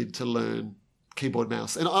young kid to learn keyboard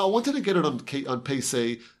mouse. And I wanted to get it on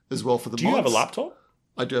PC as well for the Do you mods. have a laptop?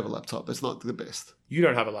 I do have a laptop. It's not the best. You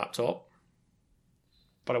don't have a laptop,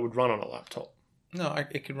 but it would run on a laptop. No,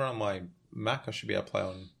 it could run on my Mac. I should be able to play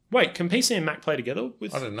on. Wait, can PC and Mac play together?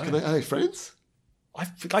 With I don't know. Are they friends?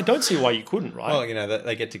 I don't see why you couldn't, right? Well,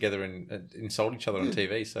 they get together and insult each other on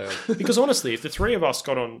TV. So Because honestly, if the three of us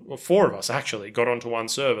got on, or four of us actually got onto one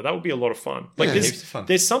server, that would be a lot of fun. Like Yeah, heaps of fun.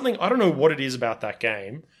 there's something, I don't know what it is about that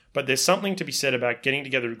game, but there's something to be said about getting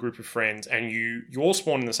together a group of friends and you all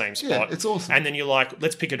spawn in the same spot. Yeah, it's awesome. And then you're like,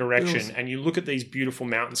 let's pick a direction, It's awesome. and you look at these beautiful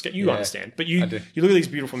mountainscapes. You Yeah, understand, but I you do. look at these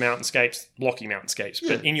beautiful mountainscapes, blocky mountainscapes.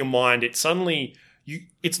 But Yeah. in your mind, it's suddenly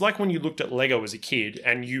it's like when you looked at Lego as a kid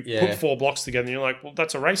and you Yeah. put 4 blocks together, and you're like, well,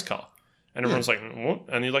 that's a race car. And everyone's like, what?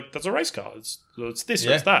 And you're like, that's a race car. It's this or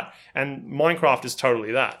Yeah. it's that. And Minecraft is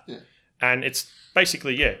totally that. Yeah. And it's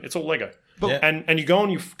basically, it's all Lego. Yeah. And you go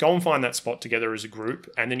and find that spot together as a group,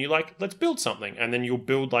 and then you're like, let's build something. And then you'll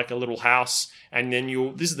build like a little house, and then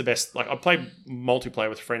this is the best. Like I played multiplayer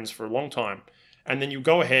with friends for a long time. And then you'll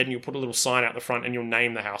go ahead and you'll put a little sign out the front and you'll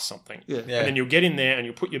name the house something. Yeah. Yeah. And then you'll get in there and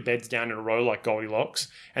you'll put your beds down in a row like Goldilocks.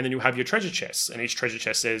 And then you'll have your treasure chests. And each treasure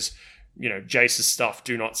chest says, Jace's stuff,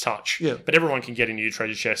 do not touch. Yeah. But everyone can get into your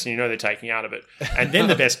treasure chest and they're taking out of it. And then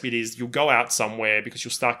the best bit is you'll go out somewhere because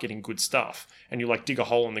you'll start getting good stuff. And you like dig a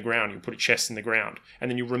hole in the ground, you'll put a chest in the ground. And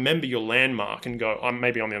then you remember your landmark and go,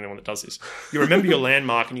 maybe I'm the only one that does this. You remember your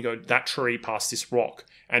landmark and you go, that tree past this rock.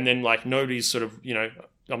 And then like nobody's sort of,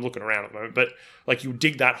 I'm looking around at the moment, but like you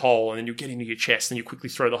dig that hole and then you get into your chest and you quickly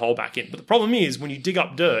throw the hole back in. But the problem is when you dig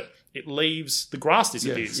up dirt, it leaves, the grass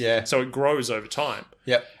disappears. Yeah. So it grows over time.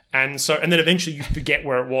 Yep. And then eventually you forget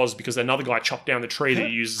where it was because another guy chopped down the tree that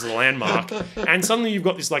you use as a landmark. And suddenly you've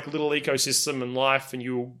got this like little ecosystem and life, and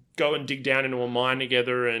you'll go and dig down into a mine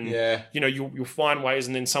together, and Yeah. you'll find ways,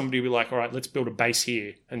 and then somebody will be like, all right, let's build a base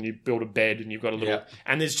here, and you build a bed, and you've got a little, Yeah.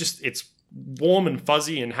 and there's just, it's warm and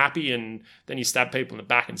fuzzy and happy, and then you stab people in the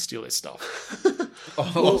back and steal their stuff.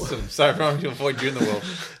 Oh, awesome. So everyone can avoid you in the world.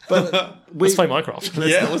 But Let's play Minecraft.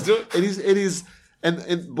 Yeah, let's do it. It is,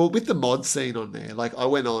 and well, with the mod scene on there, like I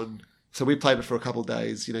went on, so we played it for a couple of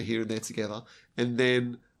days, here and there together, and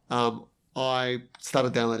then I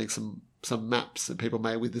started downloading some maps that people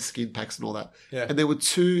made with the skin packs and all that. Yeah. And there were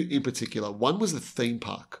 2 in particular. One was the theme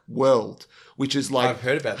park world, which is like I've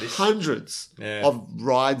heard about this. hundreds Yeah. of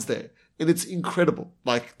rides there. And it's incredible.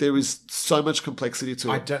 Like there is so much complexity to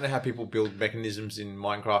it. I don't know how people build mechanisms in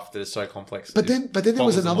Minecraft that are so complex. But then there was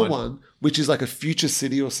boggles the another mind. one, which is like a future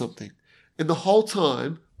city or something. And the whole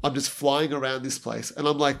time, I'm just flying around this place. And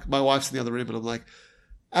I'm like, my wife's in the other room, and I'm like,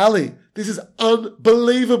 Ali, this is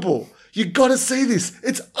unbelievable. You got to see this.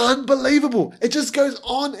 It's unbelievable. It just goes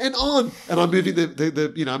on and on. And I'm moving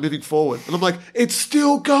I'm moving forward. And I'm like, it's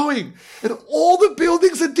still going. And all the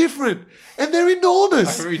buildings are different. And they're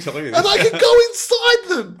enormous. I remember you telling me this. And I can go inside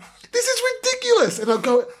them. This is ridiculous. And I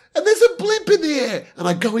go, and there's a blimp in the air. And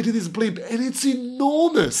I go into this blimp, and it's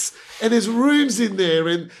enormous. And there's rooms in there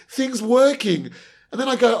and things working. And then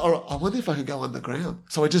I go, all right, I wonder if I can go underground.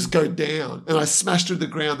 So I just go down, and I smash through the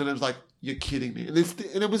ground, and I was like, you're kidding me. And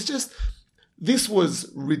it was just This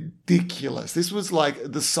was ridiculous. This was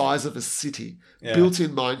like the size of a city built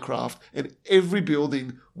in Minecraft, and every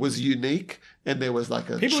building was unique. And there was like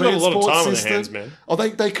a People got a lot of transport time on system. their hands, man. Oh,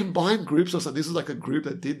 they combined groups or something. This was like a group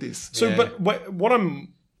that did this. So, Yeah. but what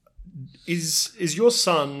I'm is your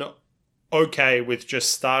son okay with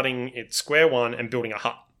just starting at square one and building a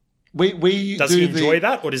hut? We Does he enjoy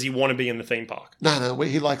that, or does he want to be in the theme park? No.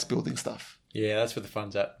 He likes building stuff. Yeah, that's where the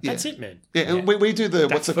fun's at. Yeah. That's it, man. Yeah, and we do the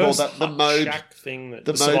what's it called? First The hut mode, shack thing, the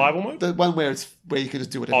mode- survival mode. the one where you can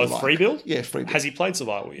just do whatever. Oh, you like. free build? Yeah, free build. Has he played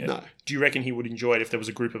survival yet? No. Do you reckon he would enjoy it if there was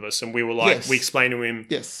a group of us and we were like, Yes. we explained to him,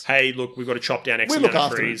 Yes. hey, look, we've got to chop down X We amount look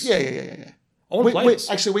of after it. trees. Yeah. I want to play this.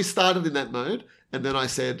 Actually, we started in that mode, and then I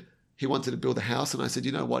said he wanted to build a house, and I said,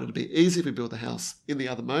 you know what, it'd be easy if we build a house in the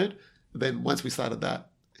other mode. Then once we started that,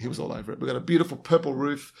 he was all over it. We've got a beautiful purple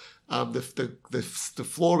roof. The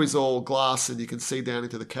floor is all glass, and you can see down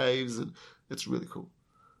into the caves, and it's really cool.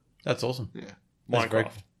 That's awesome. Yeah, That's Minecraft. great.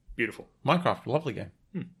 Beautiful. Minecraft, lovely game.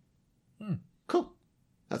 cool.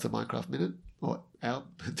 That's a Minecraft minute. Or hour,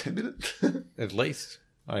 10 minutes. At least.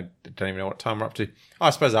 I don't even know what time we're up to. Oh, I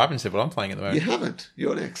suppose I haven't said what I'm playing at the moment. You haven't.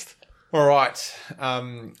 You're next. All right.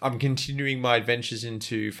 I'm continuing my adventures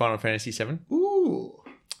into Final Fantasy VII. Ooh.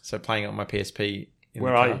 So playing it on my PSP.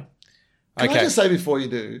 Where are you? Can Okay. I just say before you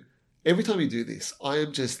do, every time you do this, I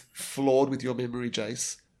am just floored with your memory,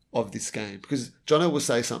 Jace, of this game. Because Jono will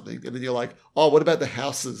say something, and then you're like, oh, what about the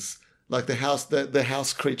houses? Like the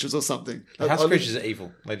house creatures or something. The house creatures are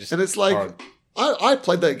evil. They just And it's like, horrid. I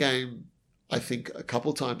played that game, I think, a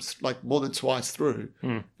couple times, like more than twice through.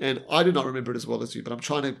 And I do not remember it as well as you, but I'm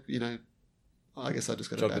trying to, I guess I just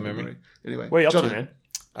got a Jog bad the memory. memory. Anyway. Where are you up to, Jono, man?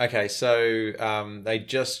 Okay, so they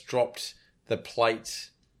just dropped the plate.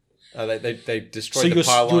 They destroyed So the you're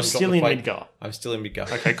pylon. dropped still the in plate. Midgar. I'm still in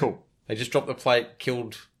Midgar. Okay, cool. They just dropped the plate,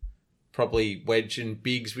 killed probably Wedge and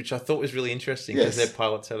Biggs, which I thought was really interesting because Yes. they're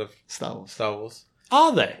pilots out of Star Wars. Star Wars.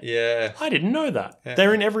 Are they? Yeah. I didn't know that. Yeah.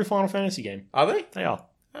 They're in every Final Fantasy game. Are they? They are.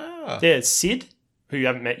 Ah. There's Sid, who you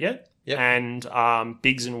haven't met yet, Yep. and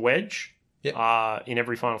Biggs and Wedge Yep. are in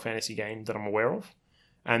every Final Fantasy game that I'm aware of.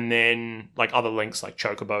 And then like other links like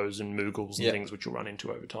Chocobos and Moogles and Yep. things which you'll run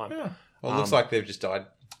into over time. Yeah. Well, it looks like they've just died.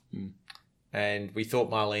 And we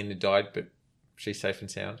thought Marlene had died, but she's safe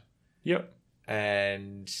and sound. Yep.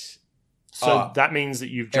 And So that means that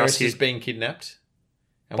you've Eris just is hit being kidnapped.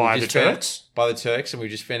 And by we the just found- Turks. By the Turks, and we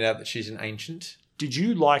just found out that she's an ancient. Did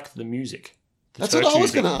you like the music? The That's what Turks I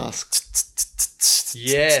was music? going to ask.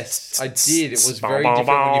 Yes, I did. It was very different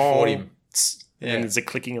when you fought him. And then there's a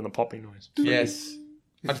clicking and the popping noise. Yes.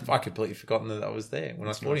 I completely forgotten that was there when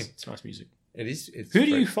I fought him. It's nice music. It is. It's Who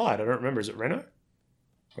do very- you fight? I don't remember. Is it Reno?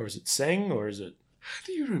 Or is it Seng? Or is it How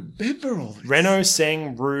do you remember all this? Reno,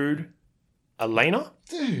 Seng, Rude, Elena?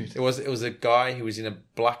 Dude. It was a guy who was in a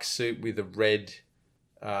black suit with a red.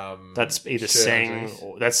 That's either shirt Seng underneath.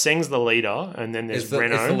 or that's Seng's the leader, and then there's It's the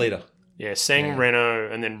Reno. leader. Yeah, Seng, Yeah.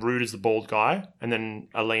 Reno, and then Rude is the bald guy, and then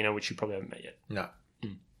Elena, which you probably haven't met yet. No.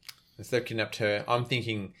 So they've kidnapped her. I'm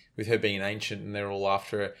thinking with her being an ancient and they're all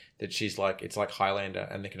after her that she's like, it's like Highlander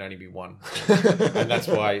and there can only be one. And that's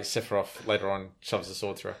why Sephiroth later on shoves the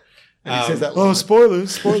sword through her. And he says that Oh, line.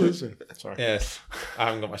 spoilers! Sorry. Yes. I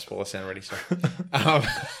haven't got my spoiler sound ready, so.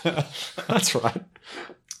 That's right.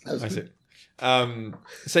 That was That's good. it.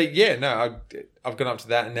 So yeah, no, I've gone up to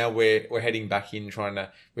that, and now we're heading back in,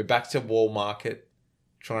 we're back to Wall Market,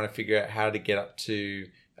 trying to figure out how to get up to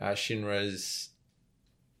Shinra's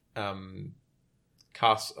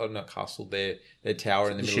castle, or not castle, their tower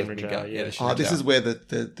in the The middle of Shinra Midgard. Tower, yeah. the Shinra Oh, this Tower. is where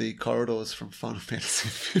the corridors from Final Fantasy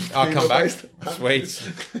 15 I'll come were back. based.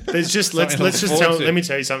 Sweet. There's just Something to let's look just forward to. let me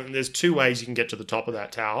tell you something. There's two ways you can get to the top of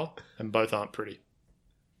that tower, and both aren't pretty.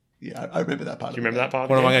 Yeah, I remember that part. Do you remember that part?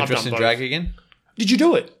 What am I Yeah, going I've to dress done in both. drag again? Did you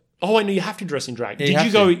do it? Oh, I know you have to dress in drag. Yeah, you did have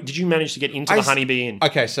you go? to. Did you manage to get into I the s- Honeybee Inn?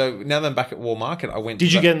 Okay, so now that I'm back at Wall Market, I went. Did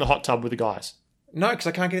to you that- get in the hot tub with the guys? No, because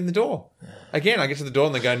I can't get in the door. Again, I get to the door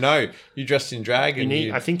and they go, "No, you dressed in drag." You And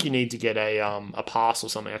need. I think you need to get a pass or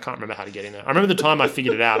something. I can't remember how to get in there. I remember the time I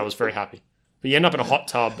figured it out. I was very happy. But you end up in a hot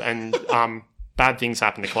tub and bad things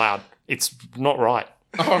happen to Cloud. It's not right.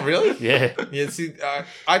 Oh, really? Yeah. Yeah. See,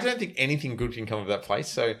 I don't think anything good can come of that place,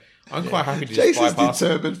 so I'm quite happy to just Jason's bypass it.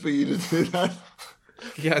 determined for you to do that.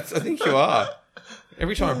 Yeah, I think you are.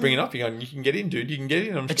 Every time I bring it up, you're going, "You can get in, dude. You can get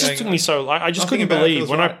in." I'm It just just going, took me so. I just Nothing couldn't about it believe feels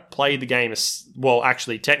when I right. played the game. Well,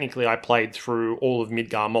 actually, technically, I played through all of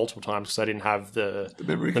Midgar multiple times because I didn't have the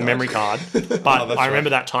memory card. But that's I remember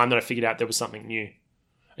that time that I figured out there was something new.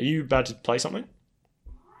 Are you about to play something?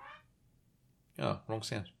 Oh, wrong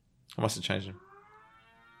sound. I must have changed them.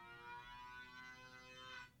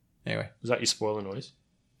 Anyway, Was that your spoiler noise?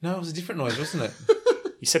 no, it was a different noise, wasn't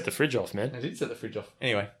it? You set the fridge off, man. I did set the fridge off.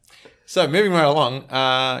 Anyway, so moving right along.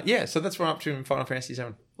 So that's what I'm up to in Final Fantasy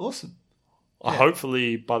VII. Awesome.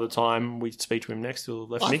 Hopefully, by the time we speak to him next, he'll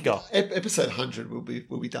have left Midgar. Episode 100 will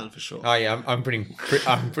be done for sure. Oh yeah, I'm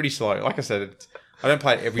pretty slow. Like I said, I don't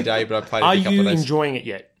play it every day, but I played it Are a couple you of days. enjoying it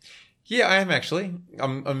yet? Yeah, I am actually.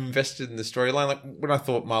 I'm invested in the storyline. Like when I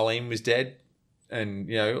thought Marlene was dead, and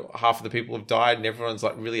half of the people have died, and everyone's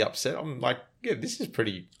like really upset. I'm like, yeah, this is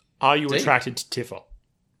pretty. Are you deep. attracted to Tifa?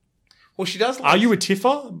 Well, she does. Are you a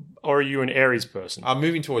Tifa or are you an Ares person? I'm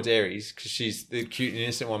moving towards Ares because she's the cute and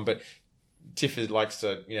innocent one, but Tifa likes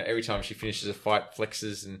to, every time she finishes a fight,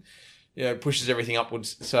 flexes and pushes everything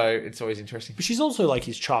upwards. So it's always interesting. But she's also like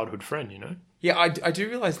his childhood friend, Yeah, I do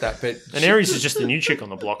realize that, but And Ares is just the new chick on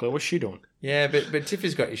the block. What's she doing? Yeah, but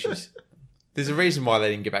Tifa's got issues. There's a reason why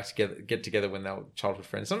they didn't get together when they were childhood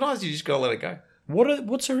friends. Sometimes you just gotta let it go.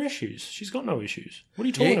 What's her issues? She's got no issues. What are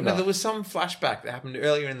you talking about? There was some flashback that happened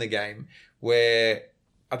earlier in the game where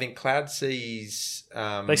I think Cloud sees.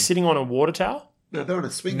 They sitting on a water tower? No, they're on a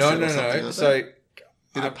swing No. set or something, aren't So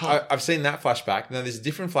In a pub. I've seen that flashback. Now there's a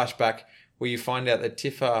different flashback where you find out that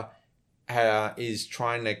Tifa is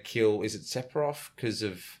trying to kill. Is it Sephiroth because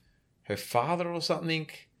of her father or something?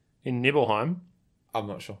 In Nibelheim. I'm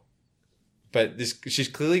not sure, but she's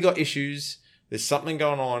clearly got issues. There's something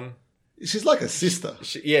going on. She's like a sister.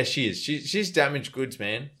 She is. She's damaged goods,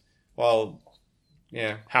 man. Well,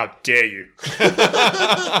 yeah. How dare you?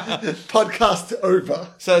 Podcast over.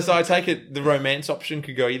 So I take it the romance option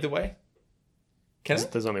could go either way. Can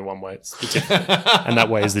it? There's only one way. It's the Tifa. And that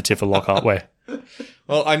way is the Tifa Lockhart way.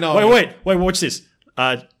 Well, I know. Wait, watch this.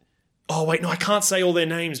 Oh, wait, no, I can't say all their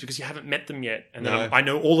names because you haven't met them yet. And then No. I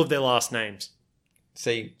know all of their last names.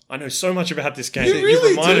 See, I know so much about this game. You You've really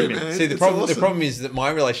reminded do, me. man. the It's problem. awesome. The problem is that my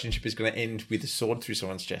relationship is going to end with a sword through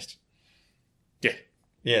someone's chest. Yeah,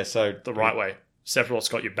 Yeah. So the right way. Sephiroth's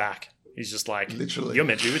got your back. He's just like, Literally. you're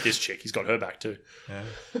meant to be with this chick. He's got her back too.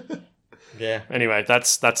 Yeah. Anyway,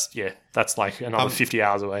 that's like another 50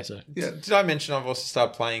 hours away. So Yeah. Did I mention I've also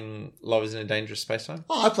started playing Lovers in a Dangerous Space Time?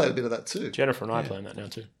 Oh, I played a bit of that too. Jennifer and I are playing that now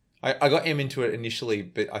too. I got M into it initially,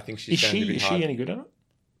 but I think she's Is found it a bit she hard. any good at it?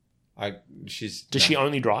 Does she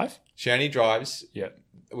only drive? She only drives. Yeah.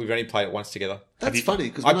 We've only played it once together. That's funny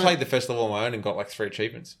because I played the first level on my own and got like 3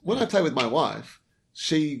 achievements. when I played with my wife,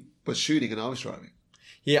 she was shooting and I was driving.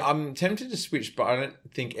 Yeah, I'm tempted to switch, but I don't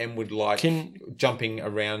think M would like jumping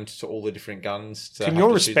around to all the different guns. Can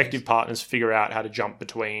your respective partners figure out how to jump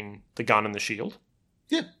between the gun and the shield?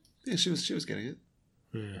 Yeah, she was getting it.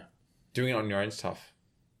 Yeah. Doing it on your own is tough.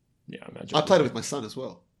 Yeah, I imagine. I played it with my son as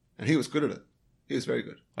well, and he was good at it. He was very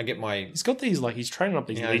good. I get my... He's got these, he's training up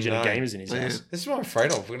these Yeah, I legion of know. gamers in his Yeah. house. This is what I'm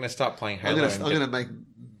afraid of. We're going to start playing Halo. I'm going to make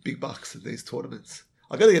big bucks at these tournaments.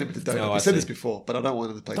 I got to get him into Dota. No, I I've said see. this before, but I don't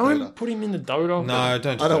want him to play Don't Dota. put him in the Dota. No,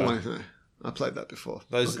 don't do I don't that. want him. I played that before.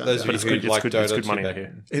 Those Okay. of But it's you good- who like it's Dota good too money bad.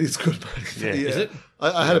 here. It is good money. Yeah. Is it?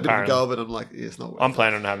 I had a bit of a apparently. go, but I'm like, yeah, it's not worth I'm it.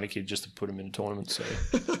 planning on having a kid just to put him in a tournament. So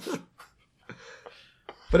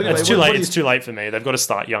But anyway, it's too what late. do you- It's too late for me. They've got to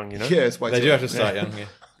start young, Yeah, it's way They too do late. have to start young, yeah.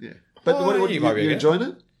 Yeah. But Oh, what you might be you okay. enjoying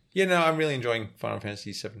it? Yeah, no, I'm really enjoying Final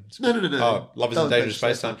Fantasy VII. It's No, good. no, no, no. Oh, Lovers in Dangerous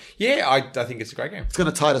Space Time. Yeah, I think it's a great game. It's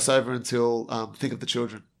going to tide us over until Think of the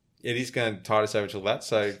Children. It is going to tide us over till that.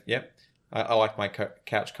 So, yep. I like my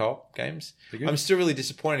couch co-op games. I'm still really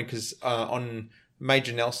disappointed because on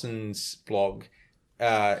Major Nelson's blog,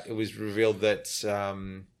 it was revealed that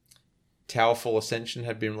Towerfall Ascension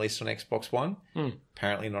had been released on Xbox One.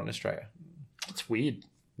 Apparently not in Australia. it's weird.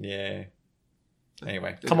 Yeah.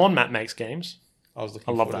 Anyway, Come on, Matt makes games. I was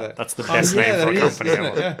looking I love forward to that. That's the best name yeah, for a that is, company. isn't I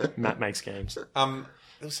it? love. Yeah. Matt makes games. There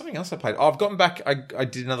was something else I played. Oh, I've gotten back. I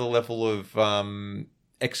did another level of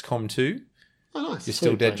XCOM 2. Oh, nice. You're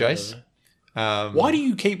still dead, Jace. Why do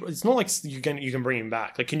you keep? It's not like you can bring him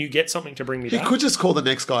back. Like, can you get something to bring me He back? could just call the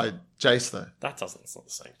next guy Jace, though. It's not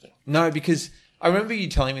the same thing. No, because I remember you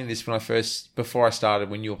telling me this before I started,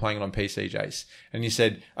 when you were playing it on PC, Jace, and you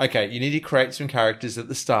said, okay, you need to create some characters at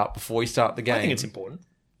the start before you start the game. I think it's important.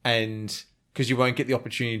 And because you won't get the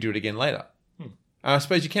opportunity to do it again later. I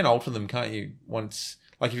suppose you can alter them, can't you? Once,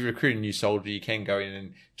 like if you recruit a new soldier, you can go in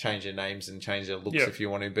and change their names and change their looks if you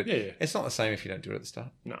want to, but Yeah. it's not the same if you don't do it at the start.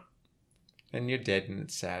 No. And you're dead and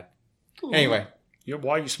it's sad. Anyway.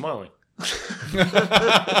 Why are you smiling?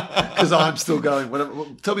 Because I'm still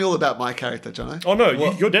going. Tell me all about my character, Jono. Oh no,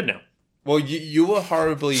 you're dead now. Well, you were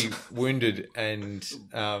horribly wounded and...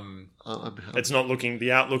 It's not looking.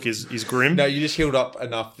 The outlook is grim. no, you just healed up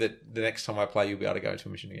enough that the next time I play, you'll be able to go to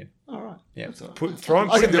a mission again. All right. Yeah. That's all right. Throw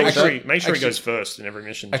him. I can do Make it. sure he Actually- goes first in every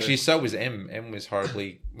mission. Actually, too. so was M. M was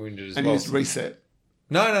horribly wounded as And well. you just reset.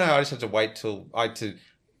 No, I just had to wait till I had to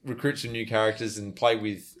recruit some new characters and play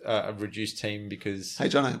with a reduced team because... Hey,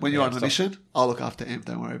 Jono, when you're on a mission, I'll look after Em.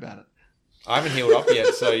 Don't worry about it. I haven't healed up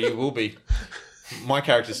yet, so you will be. My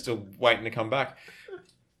character's still waiting to come back.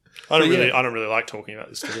 I don't really like talking about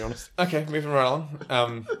this, to be honest. Okay, moving right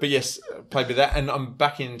on. But yes, played with that, and I'm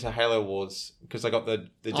back into Halo Wars because I got the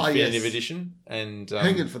definitive edition, and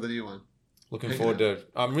hanging for the new one. Looking forward to.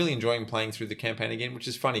 I'm really enjoying playing through the campaign again, which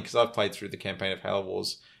is funny because I've played through the campaign of Halo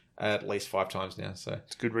Wars at least 5 times now. So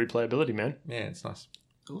it's good replayability, man. Yeah, it's nice.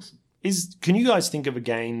 Awesome. Can you guys think of a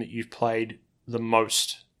game that you've played the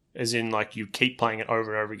most, as in like you keep playing it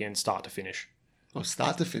over and over again, start to finish? Or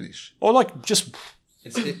start to finish, or like just.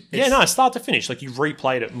 Start to finish. Like you've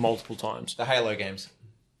replayed it multiple times. The Halo games.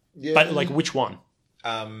 Yeah. But like which one?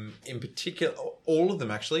 In particular, all of them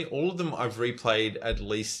actually. All of them I've replayed at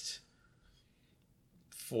least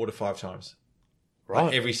 4 to 5 times. Right.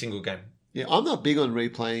 Like every single game. Yeah, I'm not big on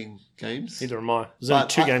replaying games. Neither am I. There's only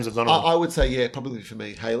 2 games I've done on. I would say, probably for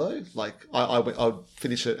me, Halo. Like I'd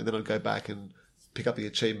finish it and then I'd go back and pick up the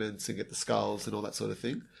achievements and get the skulls and all that sort of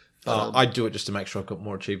thing. I do it just to make sure I've got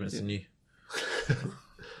more achievements than you.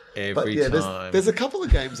 Every time. There's a couple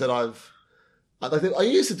of games that I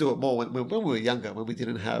used to do it more when we were younger, when we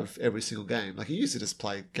didn't have every single game. Like, you used to just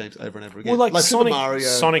play games over and over again. Well, like Super Mario.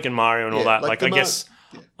 Sonic and Mario and all that. Like I guess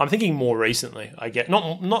Yeah. I'm thinking more recently. I get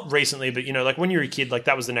not recently, but like when you were a kid, like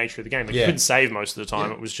that was the nature of the game. Like you couldn't save most of the time.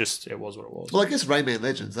 Yeah. It was what it was. Well, I guess Rayman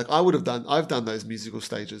Legends. Like I've done those musical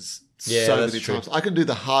stages so many true. times. I can do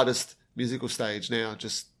the hardest musical stage now.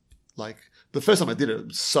 Just like the first time I did it, it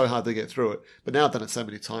was so hard to get through it. But now I've done it so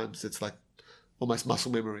many times, it's like almost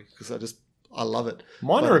muscle memory because I love it.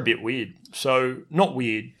 Mine are a bit weird. So not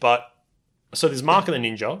weird, but so there's Mark of the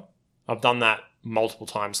Ninja. I've done that multiple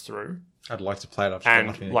times through. I'd like to play it.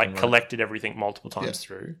 And like collected everything multiple times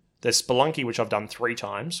through. There's Spelunky, which I've done 3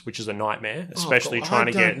 times, which is a nightmare, especially trying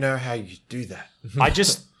to get. I don't know how you do that.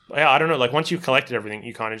 I don't know. Like once you've collected everything,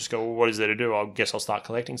 you kind of just go, well, what is there to do? I guess I'll start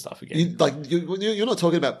collecting stuff again. You're not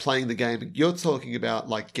talking about playing the game. You're talking about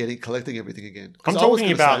like collecting everything again. I'm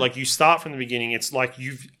talking about like you start from the beginning. It's like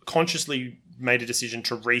you've consciously made a decision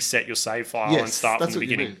to reset your save file and start from the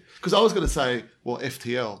beginning. Because I was going to say, well,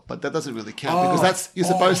 FTL, but that doesn't really count because you're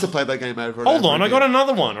supposed to play that game over and Hold over on, again. I got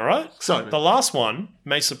another one, all right? Sorry. The last one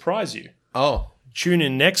may surprise you. Oh. Tune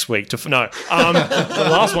in next week to... No. The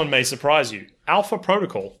last one may surprise you. Alpha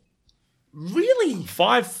Protocol. Really?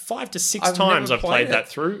 5 to 6 times I've played that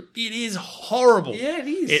through. It is horrible. Yeah, it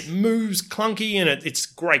is. It moves clunky and it's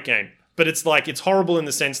a great game. But it's like, it's horrible in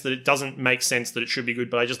the sense that it doesn't make sense that it should be good,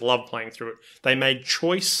 but I just love playing through it. They made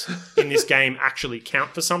choice in this game actually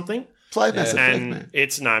count for something. Play Mass Effect, and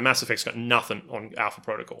man. Mass Effect's got nothing on Alpha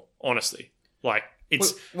Protocol, honestly. Like,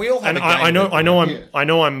 it's... We all have and a game. I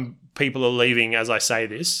know people are leaving as I say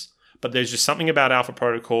this, but there's just something about Alpha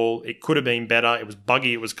Protocol. It could have been better. It was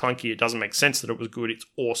buggy. It was clunky. It doesn't make sense that it was good. It's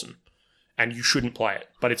awesome. And you shouldn't play it,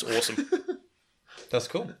 but it's awesome. That's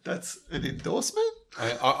cool. That's an endorsement?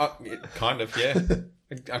 Kind of, yeah.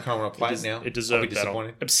 I kind of want to play it now. It deserved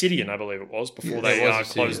better. Obsidian, I believe it was, before they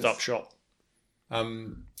closed up shop.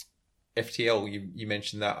 FTL, you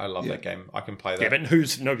mentioned that. I love that game. I can play that. Yeah, but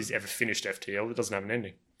nobody's ever finished FTL. It doesn't have an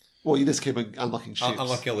ending. Well, you just keep unlocking ships.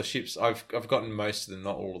 Unlocking all the ships. I've gotten most of them,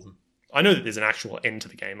 not all of them. I know that there's an actual end to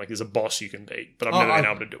the game. Like, there's a boss you can beat, but I've never been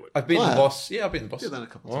able to do it. I've beaten the boss. Yeah, I've beaten the boss. I've done it a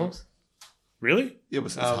couple of times. Really? Yeah, but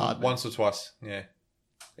it's hard. Man. Once or twice, yeah.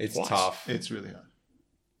 It's tough. It's really hard.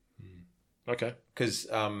 Okay. Because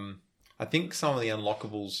I think some of the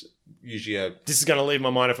unlockables usually are... This is going to leave my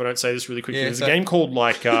mind if I don't say this really quickly. There's a game called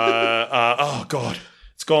like... oh, God.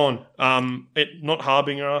 It's gone. Not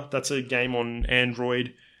Harbinger. That's a game on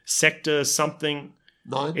Android. Sector something.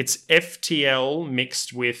 9? It's FTL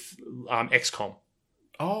mixed with XCOM.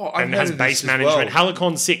 Oh, I've and it has base management. Well.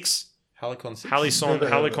 Halicon 6. Halicon 6?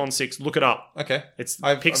 Halicon 6. Look it up. Okay. It's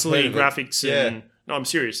pixely graphics. Yeah. No, I'm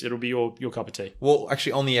serious. It'll be your cup of tea. Well,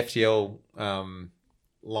 actually, on the FTL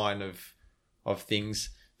line of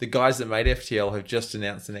things, the guys that made FTL have just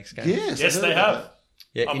announced the next game. Yes, they have.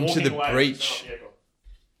 Yeah, I'm Into the away. Breach.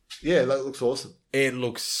 Yeah, that looks awesome. It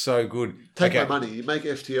looks so good. Take my money. You make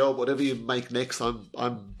FTL, whatever you make next,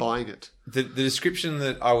 I'm buying it. The description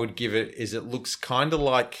that I would give it is it looks kind of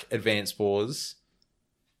like Advance Wars.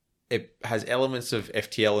 It has elements of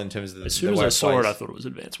FTL in terms of the As soon as I saw it, I thought it was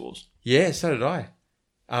Advance Wars. Yeah, so did I.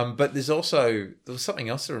 But there was something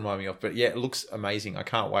else to remind me of. But yeah, it looks amazing. I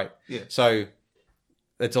can't wait. Yeah. So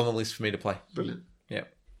it's on the list for me to play. Brilliant. Yeah.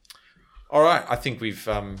 All right. I think we've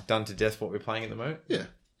done to death what we're playing at the moment. Yeah.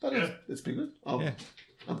 It's been good.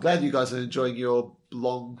 I'm glad you guys are enjoying your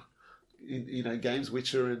long, games,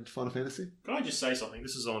 Witcher and Final Fantasy. Can I just say something?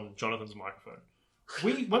 This is on Jonathan's microphone.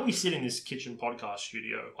 when we sit in this kitchen podcast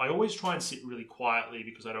studio, I always try and sit really quietly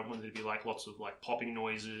because I don't want there to be like lots of like popping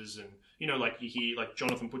noises and like you hear like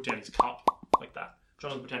Jonathan put down his cup like that.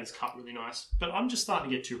 Jonathan put down his cup really nice. But I'm just starting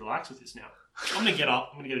to get too relaxed with this now. I'm gonna get up.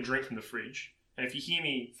 I'm gonna get a drink from the fridge, and if you hear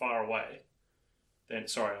me far away, then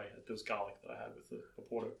sorry, there was garlic that I had with the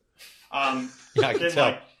Porto. Yeah, I can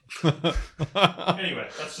tell. Anyway,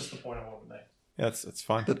 that's just the point I want to make. Yeah, that's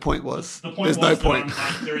fine. The point was. There's no point.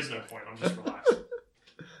 There is no point. I'm just relaxed.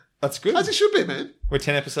 That's good. As it should be, man. We're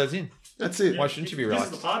 10 episodes in. That's it. Why shouldn't you be This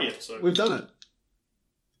relaxed? is the party episode. We've done it.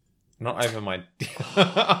 Not over my...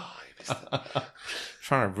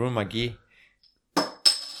 Trying to ruin my gear.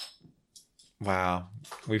 Wow.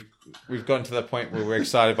 We've gotten to the point where we're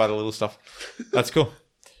excited by the little stuff. That's cool.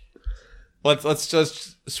 Let's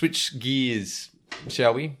just switch gears,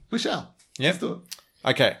 shall we? We shall. Yeah. Let's do it.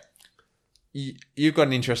 Okay. You've got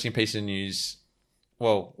an interesting piece of news.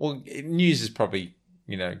 Well, news is probably,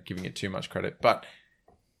 giving it too much credit, but...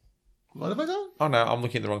 What have I done? Oh, no, I'm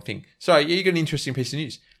looking at the wrong thing. Sorry, you got an interesting piece of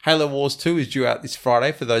news. Halo Wars 2 is due out this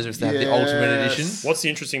Friday for those of us that have the Ultimate Edition. What's the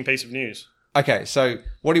interesting piece of news? Okay, so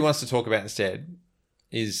what he wants to talk about instead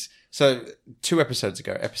is... So, 2 episodes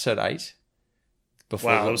ago, episode 8...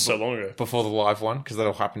 Wow, that was so long ago. Before the live one, because that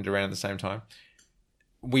all happened around the same time.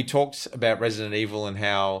 We talked about Resident Evil and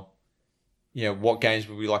how, what games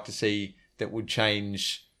would we like to see that would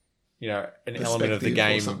change... an element of the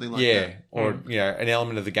game, or something like that. Or an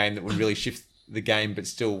element of the game that would really shift the game, but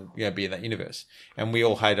still, be in that universe. And we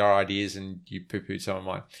all had our ideas, and you poo-pooed some of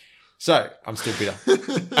mine. So I'm still bitter.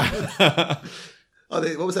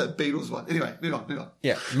 What was that Beatles one? Anyway, move on.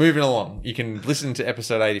 Yeah, moving along. You can listen to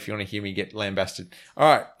episode 8 if you want to hear me get lambasted. All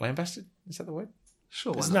right, lambasted? Is that the word?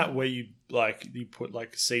 Sure. Isn't that where you put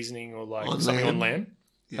like seasoning or like something on lamb?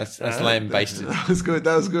 Yeah. That's lamb-basted. That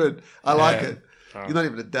was good. I like it. You're not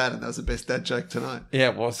even a dad, and that was the best dad joke tonight. Yeah,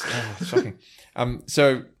 it was. Oh, shocking.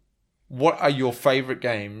 So, what are your favourite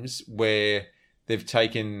games where they've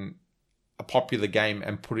taken a popular game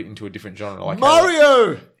and put it into a different genre? Like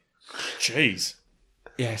Mario! Jeez.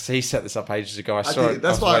 Yeah, so he set this up ages ago. I saw it.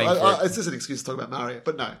 That's why it's just an excuse to talk about Mario.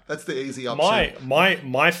 But no, that's the easy option.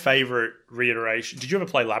 My favourite reiteration... Did you ever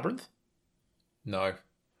play Labyrinth? No.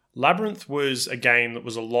 Labyrinth was a game that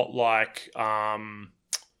was a lot like...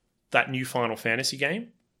 that new Final Fantasy game,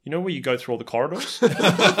 where you go through all the corridors?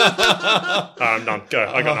 I'm done. Go.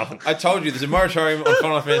 I got nothing. I told you, there's a moratorium on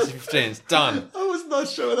Final Fantasy 15. It's done. I was not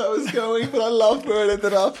sure where that was going, but I loved where it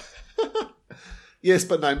ended up. Yes,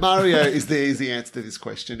 but no, Mario is the easy answer to this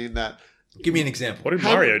question in that... Give me an example. What did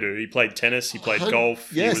Mario do? He played tennis, he played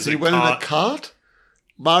golf. Yes, he went in a kart.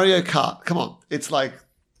 Mario Kart. Come on. It's like...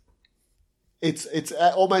 It's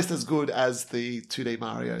almost as good as the 2D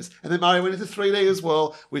Marios. And then Mario went into 3D as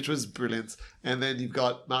well, which was brilliant. And then you've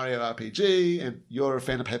got Mario RPG, and you're a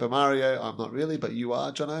fan of Paper Mario. I'm not really, but you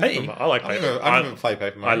are, Jono. Hey, I like Paper Mario. I've never played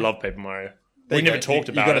Paper Mario. I love Paper Mario. We never talked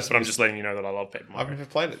about it, but I'm just letting you know that I love Paper Mario. I've never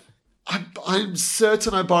played it. I'm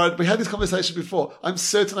certain I borrowed... We had this conversation before. I'm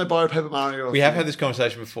certain I borrowed Paper Mario. We have had this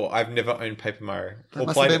conversation before. I've never owned Paper Mario. That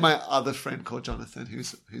must have been my other friend called Jonathan,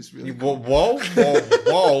 who's really cool.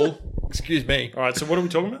 Whoa. Excuse me. All right, so what are we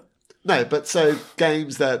talking about? No, but so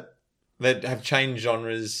games that have changed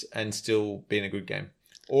genres and still been a good game.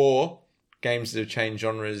 Or games that have changed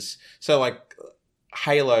genres. So like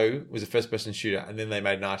Halo was a first-person shooter, and then they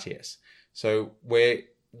made an RTS. So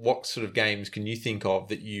what sort of games can you think of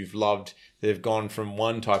that you've loved that have gone from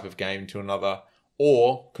one type of game to another?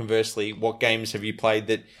 Or conversely, what games have you played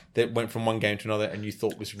that went from one game to another and you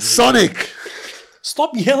thought was really Sonic? good?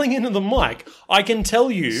 Stop yelling into the mic. I can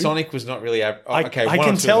tell you... Sonic was not really... okay, I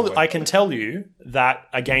can tell you that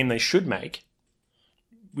a game they should make...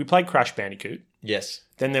 We played Crash Bandicoot. Yes.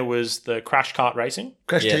 Then there was the Crash Kart Racing.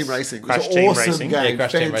 Crash Team Racing. Crash It was Team an awesome Racing. game. Yeah,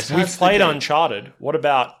 Crash Team Racing. We've played game. Uncharted. What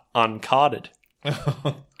about Uncarded?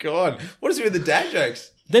 Oh, God. What is it with the dad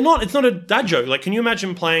jokes? They're not. It's not a dad joke. Like, can you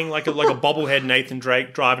imagine playing like a bobblehead Nathan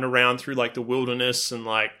Drake driving around through like the wilderness and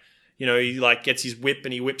like, he like gets his whip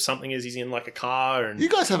and he whips something as he's in like a car. And You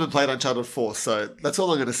guys haven't played Uncharted 4, so that's all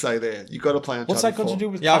I'm going to say there. You've got to play Uncharted 4. what's that got to do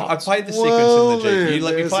with? Yeah, I played the sequence in the Jeep. You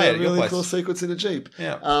let me play it at your really place. cool sequence in the Jeep.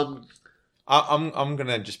 Yeah. I'm going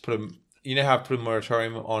to just put you know how I put a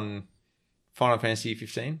moratorium on Final Fantasy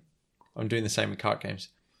 15? I'm doing the same with kart games.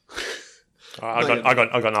 I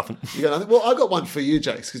got nothing. You got nothing? Well, I got one for you,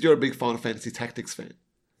 Jakes, because you're a big Final Fantasy Tactics fan.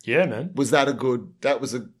 Yeah, man. Was that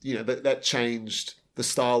that changed the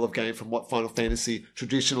style of game from what Final Fantasy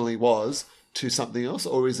traditionally was to something else,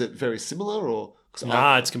 or is it very similar? Or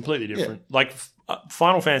it's completely different. Yeah. Like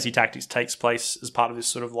Final Fantasy Tactics takes place as part of this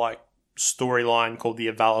sort of like storyline called the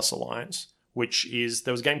Avalis Alliance, which is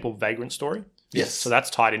there was a game called Vagrant Story, Yes. So that's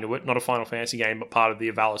tied into it. Not a Final Fantasy game, but part of the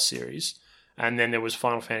Avalis series. And then there was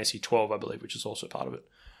Final Fantasy 12, I believe, which is also part of it.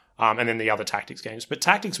 And then the other Tactics games. But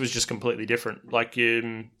Tactics was just completely different. Like,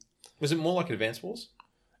 was it more like Advance Wars?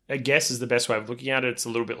 I guess is the best way of looking at it. It's a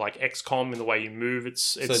little bit like XCOM in the way you move.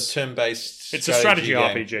 It's turn-based. It's a strategy game.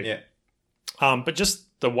 RPG. Yeah. But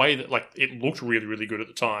just the way that it looked really, really good at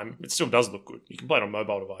the time. It still does look good. You can play it on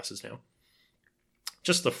mobile devices now.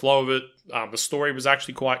 Just the flow of it. The story was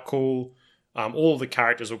actually quite cool. All of the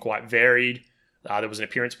characters were quite varied. There was an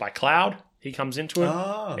appearance by Cloud. He comes into it.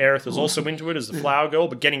 Aerith was also into it as the flower girl,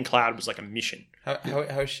 but getting Cloud was like a mission. How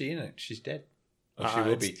is she in it? She's dead. Or she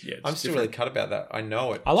will be. Yeah, I'm still really cut about that. I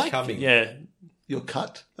know it. I like it's coming. Yeah. You're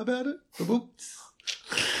cut about it? Whoops.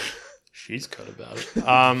 She's cut about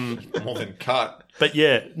it. More than cut. But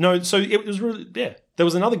yeah, no, so it was really, yeah. There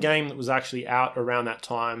was another game that was actually out around that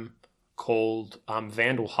time called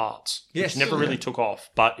Vandal Hearts, which never really took off,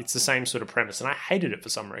 but it's the same sort of premise, and I hated it for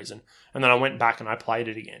some reason. And then I went back and I played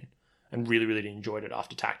it again and really, really enjoyed it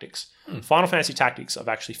after Tactics. Final Fantasy Tactics I've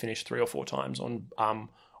actually finished 3 or 4 times on,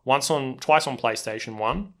 twice on PlayStation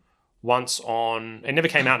 1, once on, it never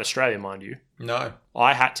came out in Australia, mind you. No.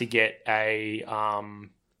 I had to get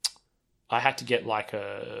like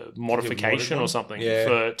a modification or something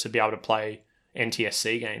to be able to play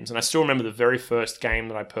NTSC games. And I still remember the very first game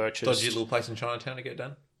that I purchased. Dodgy little place in Chinatown to get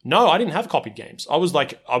done? No, I didn't have copied games. I was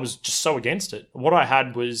just so against it. What I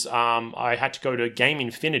had was I had to go to Game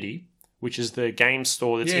Infinity, which is the game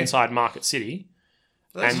store that's inside Market City.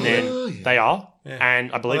 They are. Yeah.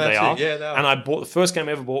 And I believe they are. Yeah, they are. And I bought, the first game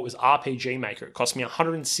I ever bought was RPG Maker. It cost me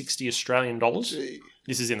 160 Australian dollars. Gee.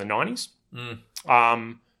 This is in the 90s.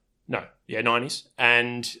 90s.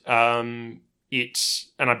 And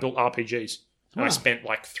I built RPGs. And I spent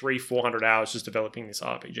like 300-400 hours just developing this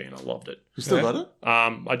RPG, and I loved it. You still got it?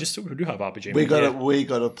 I just still do have RPG. We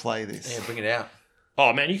got to play this. Yeah, bring it out.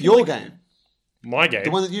 Oh man, you can Your game, my game, the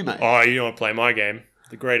one that you made. Oh, you want to play my game?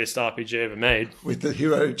 The greatest RPG ever made. With the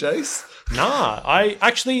hero Jace? Nah, I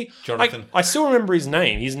actually... Jonathan. I still remember his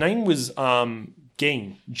name. His name was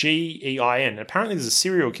Geen. Gein. Apparently there's a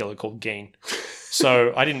serial killer called Geen.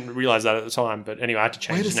 So I didn't realise that at the time. But anyway, I had to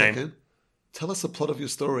change his name. Second. Tell us the plot of your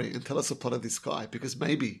story and tell us the plot of this guy, because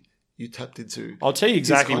maybe you tapped into I'll tell you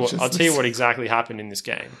what exactly happened in this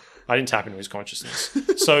game. I didn't tap into his consciousness.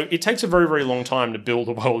 So it takes a very, very long time to build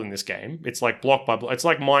a world in this game. It's like block by block. It's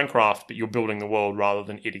like Minecraft, but you're building the world rather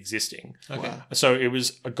than it existing. Okay. Wow. So it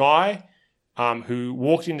was a guy who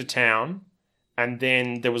walked into town, and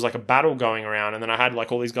then there was like a battle going around, and then I had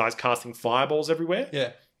like all these guys casting fireballs everywhere.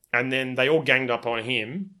 Yeah. And then they all ganged up on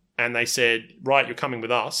him, and they said, right, you're coming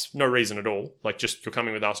with us. No reason at all. Like, just, you're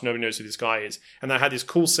coming with us. Nobody knows who this guy is. And they had this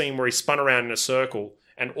cool scene where he spun around in a circle,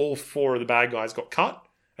 and all 4 of the bad guys got cut.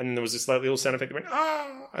 And then there was this like, little sound effect that went,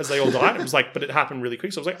 ah, as they all died. It was like, but it happened really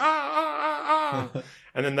quick. So I was like, ah.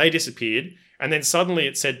 And then they disappeared. And then suddenly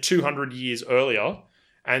it said 200 years earlier.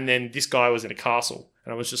 And then this guy was in a castle.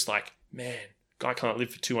 And I was just like, man, guy can't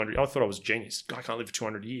live for 200. I thought I was a genius. Guy can't live for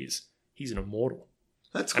 200 years. He's an immortal.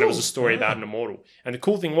 That's cool. And it was a story about an immortal. And the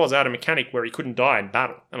cool thing was I had a mechanic where he couldn't die in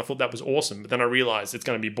battle. And I thought that was awesome. But then I realized it's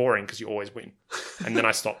going to be boring because you always win. And then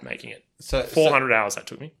I stopped making it. So 400 hours that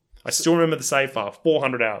took me. I still remember the save file.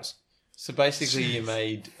 400 hours. So basically you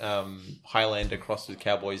made Highlander crossed with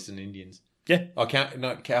cowboys and Indians. Yeah. Oh,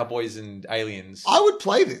 cowboys and aliens. I would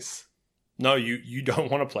play this. No, you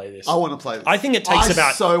don't want to play this. I want to play this. I think it takes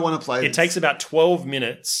want to play this. It takes about 12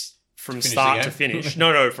 minutes from start to finish.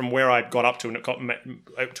 No, from where I got up to, and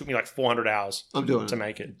it took me like 400 hours I'm doing to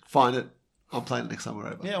make it. Find it. I'm playing it next time we're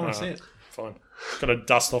over. Yeah, I want to see it. Fine. Got to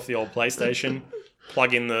dust off the old PlayStation,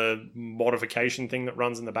 plug in the modification thing that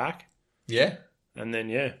runs in the back. Yeah. And then,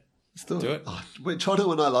 yeah. Let's do it. Oh,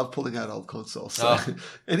 Chino and I love pulling out old consoles. So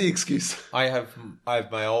any excuse. I have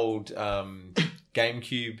my old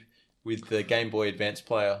GameCube with the Game Boy Advance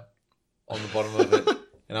player on the bottom of it.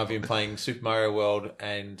 And I've been playing Super Mario World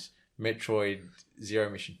and Metroid Zero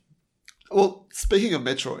Mission. Well, speaking of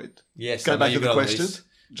Metroid, yes, go back to the question,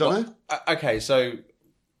 Jono. Okay, so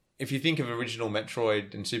if you think of original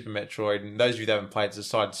Metroid and Super Metroid, and those of you that haven't played, it's a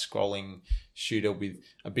side-scrolling shooter with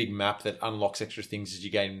a big map that unlocks extra things as you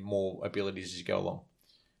gain more abilities as you go along.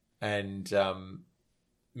 And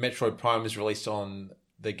Metroid Prime was released on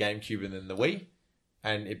the GameCube and then the Wii,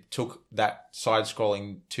 and it took that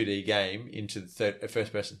side-scrolling 2D game into the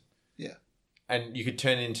first person. Yeah. And you could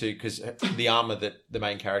turn into, because the armor that the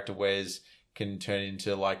main character wears can turn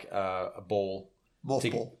into like a ball. Morph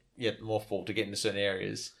ball. Yeah, morph ball to get into certain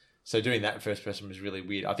areas. So doing that in first person was really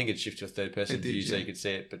weird. I think it shifted to a third person view so you could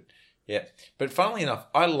see it. But yeah. But funnily enough,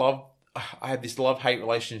 I have this love-hate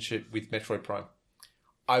relationship with Metroid Prime.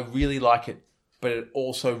 I really like it. but it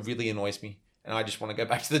also really annoys me, and I just want to go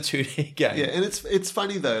back to the 2D game. Yeah, and it's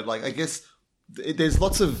funny though. Like, I guess there's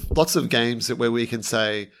lots of games where we can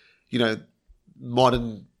say,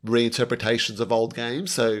 modern reinterpretations of old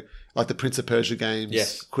games. So, like the Prince of Persia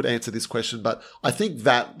games could answer this question. But I think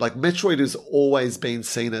that, like, Metroid has always been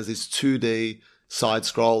seen as this 2D side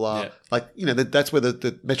scroller. Yeah. That's where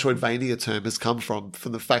the Metroidvania term has come from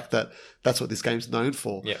the fact that that's what this game's known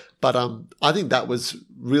for. Yeah. But I think it was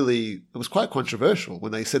quite controversial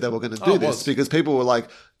when they said they were going to do this, because people were like,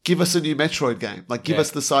 give us a new Metroid game. Like, give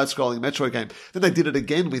us the side-scrolling Metroid game. Then they did it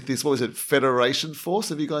again with this, what was it, Federation Force?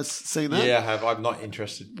 Have you guys seen that? Yeah, I have. I'm not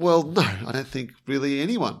interested. Well, no, I don't think really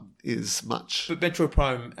anyone is much. But Metroid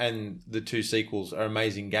Prime and the 2 sequels are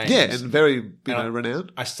amazing games. Yeah, and very,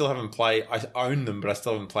 renowned. I still haven't played... I own them, but I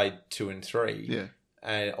still haven't played 2 and 3.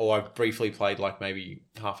 Yeah. Or I've briefly played, like, maybe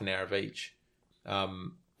half an hour of each.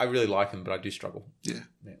 I really like them, but I do struggle. Yeah.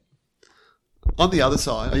 On the other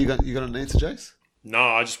side, you got an answer, Jace? No,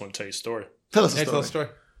 I just want to tell you a story. Tell us a story. Tell us a story.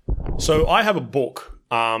 So I have a book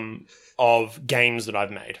of games that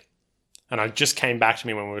I've made. And it just came back to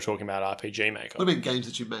me when we were talking about RPG Maker. What do you mean games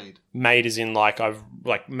that you made? Made as in, like, I've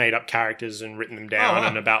like made up characters and written them down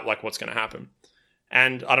and about like what's going to happen.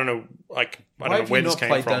 And I don't know, like, I don't know where this came from.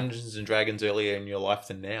 Why have you not played Dungeons and Dragons earlier in your life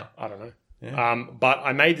than now? I don't know. Yeah. But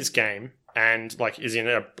I made this game, and like,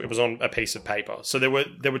 it was on a piece of paper. So there were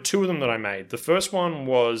 2 of them that I made. The first one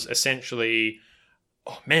was essentially,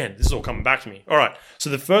 oh man, this is all coming back to me. All right. So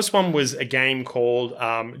the first one was a game called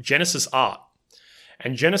Genesis Art.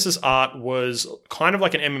 And Genesis Art was kind of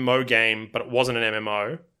like an MMO game, but it wasn't an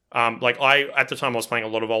MMO. At the time I was playing a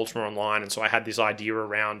lot of Ultima Online, and so I had this idea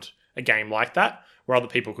around a game like that where other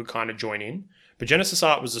people could kind of join in. But Genesis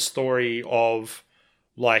Art was a story of,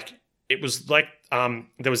 like, it was like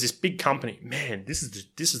there was this big company. Man, this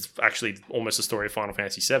is actually almost a story of Final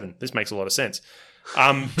Fantasy VII. This makes a lot of sense.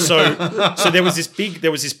 So there was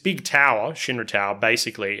this big tower, Shinra Tower,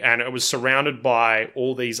 basically, and it was surrounded by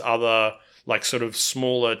all these other, like, sort of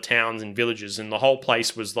smaller towns and villages, and the whole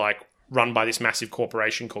place was like run by this massive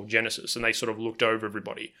corporation called Genesis, and they sort of looked over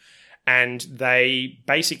everybody. And they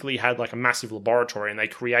basically had like a massive laboratory, and they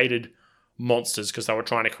created monsters because they were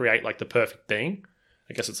trying to create like the perfect thing.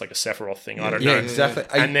 I guess it's like a Sephiroth thing. I don't know. Yeah, exactly.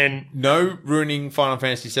 And then no ruining Final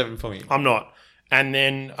Fantasy VII for me. I'm not. And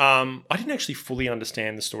then I didn't actually fully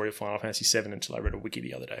understand the story of Final Fantasy VII until I read a wiki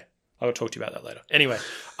the other day. I'll talk to you about that later. Anyway,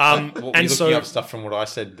 and looking up stuff from what I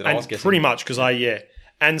said that I was guessing. Pretty much, because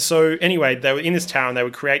And so anyway, they were in this town. They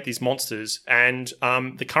would create these monsters, and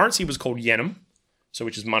the currency was called Yenim, so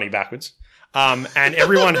which is money backwards. And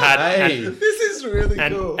everyone had this is really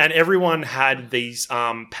cool. And everyone had these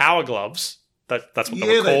power gloves. That's what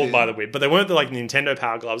they were called, by the way. But they weren't like Nintendo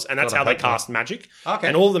Power Gloves, and that's how they cast magic. Okay.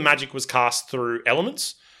 And all the magic was cast through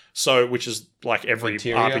elements, so which is like every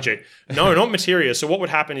Materia? RPG. No, not materia. So what would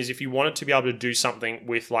happen is if you wanted to be able to do something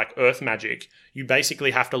with like earth magic, you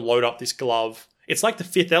basically have to load up this glove. It's like the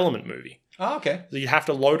Fifth Element movie. Oh, okay. So you have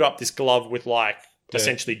to load up this glove with like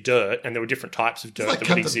essentially dirt, and there were different types of dirt like that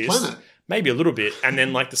would Captain exist. Planet. Maybe a little bit. And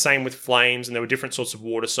then like the same with flames, and there were different sorts of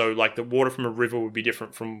water. So like the water from a river would be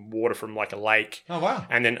different from water from like a lake. Oh, wow.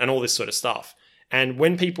 And all this sort of stuff. And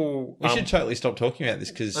when people... We should totally stop talking about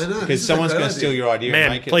this because is someone's a going great to steal your idea Man,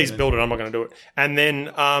 and make it. please build it. I'm not going to do it. And then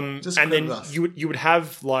us. you would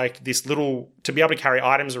have like this little... To be able to carry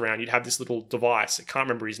items around, you'd have this little device. I can't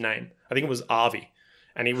remember his name. I think it was Arvi.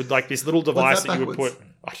 And he would like this little device that you would put...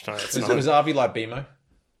 I don't know. Was Arvi like BMO?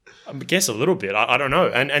 I guess a little bit. I don't know.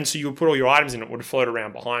 And so you would put all your items in, it would float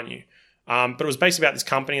around behind you. But it was basically about this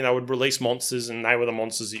company, and they would release monsters, and they were the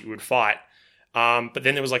monsters that you would fight. But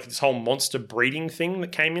then there was like this whole monster breeding thing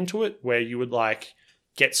that came into it, where you would like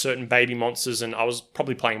get certain baby monsters, and I was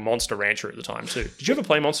probably playing Monster Rancher at the time too. Did you ever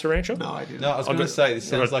play Monster Rancher? No, I didn't. No, I was going to say, this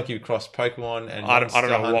sounds like you crossed Pokemon and I don't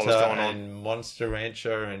know what was Hunter going on. and Monster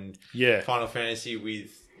Rancher and Final Fantasy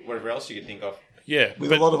with whatever else you could think of. Yeah,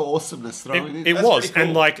 with a lot of awesomeness thrown in. It That's was,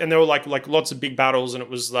 pretty cool. and there were like lots of big battles, and it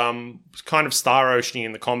was kind of Star Ocean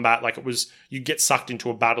in the combat. Like it was, you'd get sucked into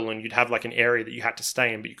a battle, and you'd have like an area that you had to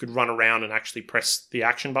stay in, but you could run around and actually press the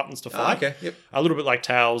action buttons to fight. Okay, yep. A little bit like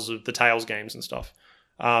the Tales games and stuff.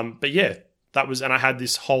 But yeah, that was, and I had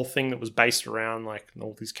this whole thing that was based around like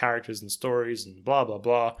all these characters and stories and blah blah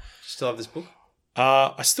blah. Still have this book?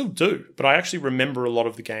 I still do, but I actually remember a lot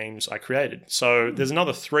of the games I created. So there's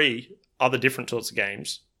another 3 other different sorts of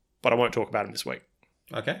games, but I won't talk about them this week.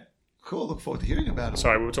 Okay. Cool. Look forward to hearing about it.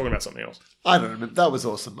 Sorry, we were talking about something else. I don't remember. That was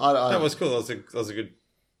awesome. That was cool. That was a good...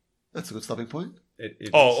 That's a good stopping point.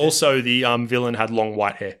 Also the villain had long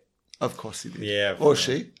white hair. Of course he did. Yeah. Or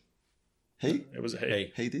she. He? It was a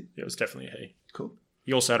he. He did? It was definitely a he. Cool.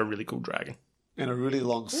 He also had a really cool dragon. And a really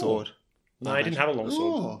long sword. No, he didn't have a long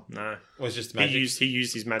sword. Oh. No. It was just He magic.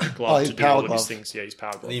 used his magic Oh, glove his to do power all of his glove. things. Yeah, his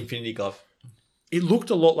power glove. The Infinity Glove. It looked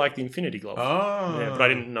a lot like the Infinity Glove. Oh. Yeah, but I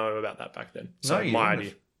didn't know about that back then. So No, you my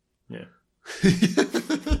didn't. idea.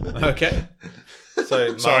 Yeah. Okay.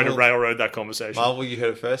 So Sorry to Marvel, railroad that conversation. Marvel, you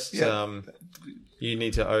heard it first. Yeah. You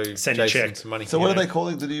need to owe Send a Jason check. some money. So what are they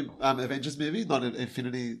calling the new Avengers movie? Not an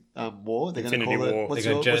Infinity War. They're going to Infinity call War. it. What's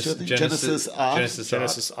They're your, going what's your thing? Genesis Art.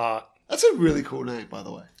 Genesis Art. That's a really cool name, by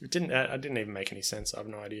the way. I didn't even make any sense. I have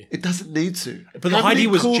no idea. It doesn't need to. But the How many idea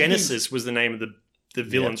was cool Genesis things- was the name of the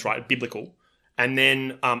villains, right? Biblical. And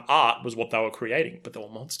then Art was what they were creating, but they were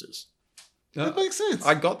monsters. That makes sense.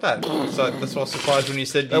 I got that. So that's why I was surprised when you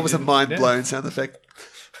said that was a mind-blown sound effect.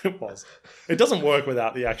 It was. It doesn't work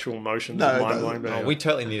without the actual motions No, of it mind doesn't. blowing. Oh, we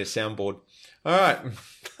totally need a soundboard. All right.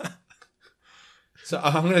 So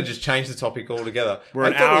I'm going to just change the topic altogether. We're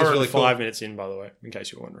an I thought it was hour really and cool. 5 minutes in, by the way, in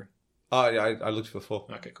case you're wondering. Oh, yeah, I looked before.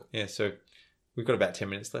 Okay, cool. Yeah, so we've got about 10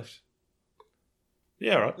 minutes left.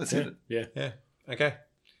 Yeah, all right. Let's yeah. hit it. Yeah. Yeah. Okay.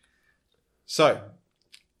 So,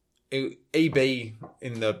 EB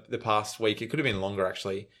in the past week, it could have been longer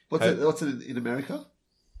actually. What's it in America?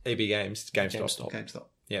 EB Games, GameStop. GameStop.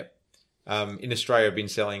 Yeah. In Australia, I've been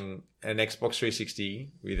selling an Xbox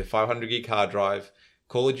 360 with a 500 gig hard drive,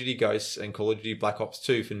 Call of Duty Ghosts, and Call of Duty Black Ops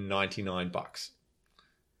 2 for $99.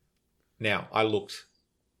 Now, I looked.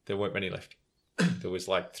 There weren't many left. There was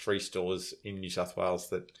like 3 stores in New South Wales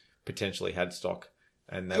that potentially had stock.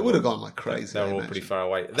 And They would have gone like crazy. They were I all imagine. pretty far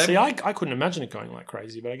away. See, I couldn't imagine it going like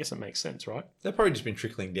crazy, but I guess it makes sense, right? They've probably just been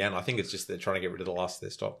trickling down. I think it's just they're trying to get rid of the last of their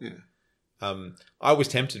stock. Yeah. I was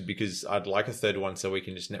tempted because I'd like a third one so we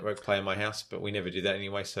can just network play in my house, but we never do that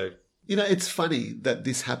anyway. So You know, it's funny that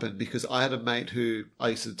this happened because I had a mate who I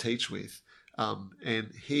used to teach with,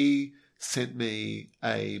 and he sent me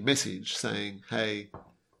a message saying, "Hey,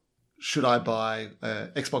 should I buy an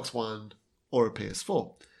Xbox One or a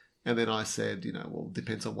PS4?" And then I said, well,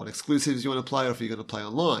 depends on what exclusives you want to play or if you're going to play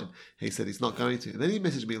online. He said he's not going to. And then he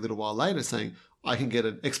messaged me a little while later saying, I can get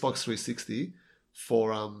an Xbox 360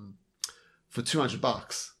 for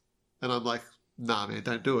 $200. And I'm like, nah, man,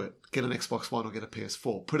 don't do it. Get an Xbox One or get a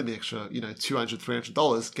PS4. Put in the extra, $200,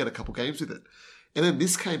 $300, get a couple games with it. And then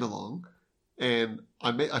this came along and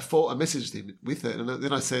I messaged him with it. And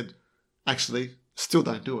then I said, actually, still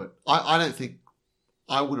don't do it.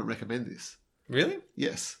 I wouldn't recommend this. really,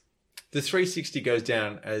 Yes. the 360 goes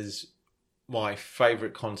down as my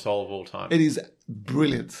favorite console of all time. It is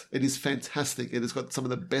brilliant. It is fantastic. It has got some of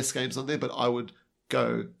the best games on there, but I would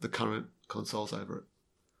go the current consoles over it.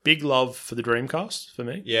 Big love for the Dreamcast for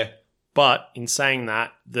me. Yeah, But in saying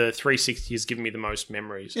that, the 360 has given me the most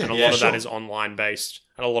memories. Yeah, and a yeah, lot of sure. that is online based.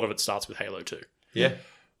 And a lot of it starts with Halo 2. yeah.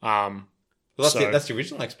 Um, Well, So- that's the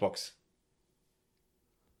original Xbox.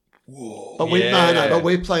 But we Yeah. but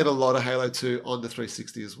we played a lot of Halo 2 on the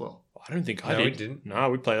 360 as well. I don't think I No, did. we didn't. No,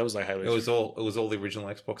 we played. That was like Halo. It was all the original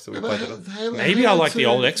Xbox that we No, but played. It on. Maybe I like the 2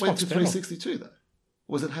 old went Xbox to better. 362 though.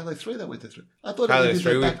 Was it Halo 3 that went to 3? I thought Halo it was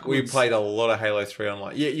 3, we backwards. played a lot of Halo 3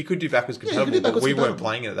 online. Yeah, you could do backwards you could do compatible, but backwards we weren't compatible.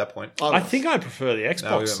 playing it at that point. I think I prefer the No, we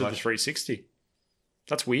Xbox weren't to the much. 360.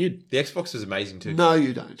 That's weird. The Xbox was amazing too. No,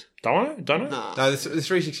 you don't. Don't I? Don't I? Nah. No, the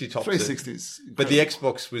 360 tops it. 360s. But the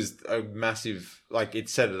Xbox was a massive, like, it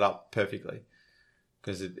set it up perfectly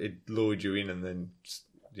because it lured you in and then,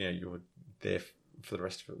 you were there for the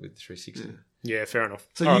rest of it with the 360. Yeah. Yeah, fair enough.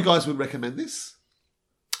 So All you right. guys would recommend this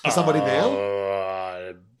for somebody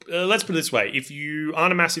now? Let's put it this way: if you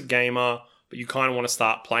aren't a massive gamer, but you kind of want to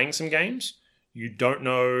start playing some games, you don't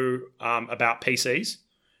know about PCs,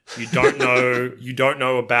 you don't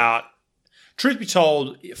know about. Truth be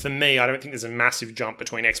told, for me, I don't think there's a massive jump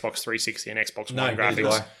between Xbox 360 and Xbox One neither do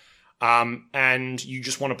graphics. I. And you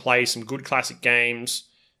just want to play some good classic games,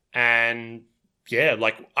 and yeah,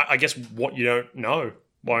 like I guess what you don't know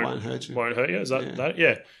Won't hurt you. Won't hurt you. Is that Yeah. that?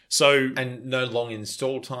 Yeah. So And no long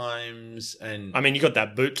install times. And I mean, you got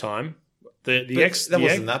that boot time. The but X that the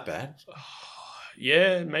wasn't X- that bad.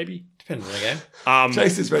 Yeah, maybe. Depends on the game.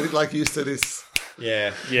 Chase is ready, like used to this.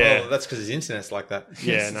 Yeah. Yeah. Well, that's because his internet's like that.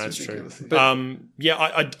 Yeah, Yes, no, it's it's true. ridiculous. But-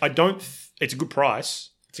 Yeah, I don't. It's a good price,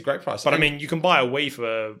 It's a great price. but I mean, you can buy a Wii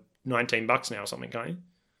for $19 now or something, can't you?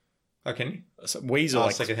 oh, can you? So Wii's are Oh,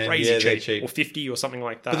 like secondhand. crazy Yeah, they're cheap, cheap. or 50 or something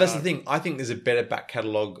like that. But that's the thing. I think there's a better back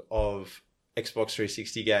catalogue of Xbox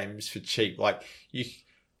 360 games for cheap. Like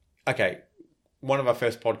one of our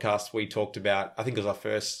first podcasts we talked about, I think it was our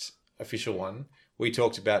first official one, we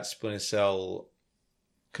talked about Splinter Cell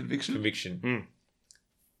Conviction? Conviction.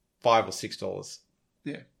 $5 or $6.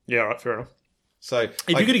 Yeah. Yeah, all right, fair enough. So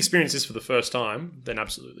If you could experience this for the first time, then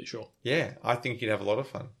absolutely sure. yeah, I think you'd have a lot of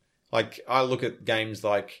fun. Like I look at games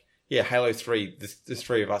like Halo 3, the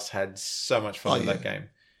three of us had so much fun with that game.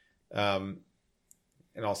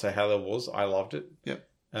 And I'll say Halo Wars, I loved it. Yep.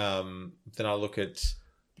 Then I look at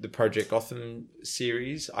the Project Gotham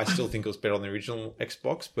series. I still think it was better on the original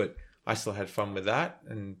Xbox, but I still had fun with that.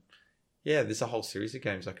 And yeah, there's a whole series of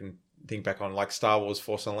games I can think back on, like Star Wars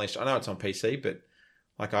Force Unleashed. I know it's on PC, but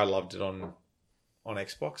like I loved it on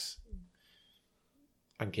Xbox.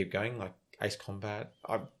 I can keep going, like Ace Combat.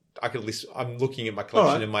 I could list. I'm looking at my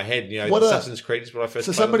collection in my head. You know, Assassin's Creed is what I first.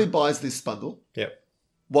 So somebody buys this bundle. Yep.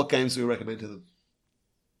 What games do we recommend to them?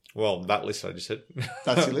 Well, that list I just said.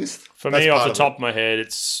 That's your list. For me, off the top of my head,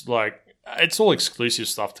 it's all exclusive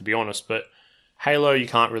stuff, to be honest. But Halo, you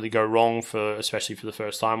can't really go wrong especially for the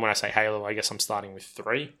first time. When I say Halo, I guess I'm starting with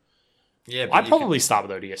 3. Yeah, I'd probably start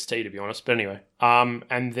with ODST, to be honest. But anyway,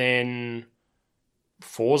 and then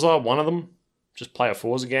Forza, one of them. Just play a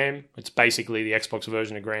Forza game. It's basically the Xbox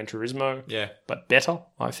version of Gran Turismo. Yeah. But better,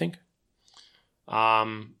 I think.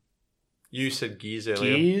 You said Gears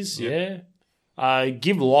earlier. Gears, yeah.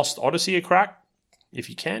 Give Lost Odyssey a crack, if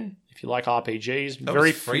you can. If you like RPGs. That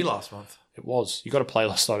was free last month. It was. You got to play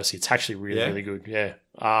Lost Odyssey. It's actually really good. Yeah.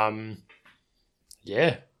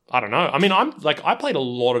 Yeah. I don't know. I mean, I played a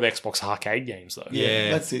lot of Xbox arcade games, though.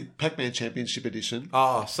 Yeah. That's it. Pac-Man Championship Edition.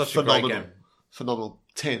 Oh, such a great game. Phenomenal.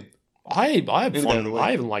 10. I have fun.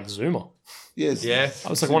 I even like Zuma. Yes. Yeah. That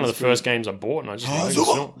was like one of the first games I bought, and I just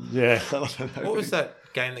Zuma. Yeah. What was that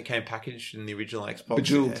game that came packaged in the original Xbox?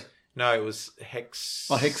 Bejeweled. Yeah. No, it was Hex.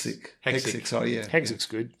 Oh, Hexic. Sorry, yeah. Hexic's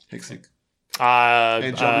good. Hexic.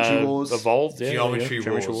 And Geometry Wars. Evolved. Yeah, Geometry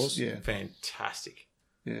Wars. Yeah. Fantastic.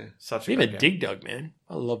 Yeah. Such a Even great game. Dig Dug, man.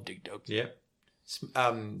 I love Dig Dug. Yep.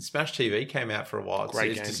 Smash TV came out for a while.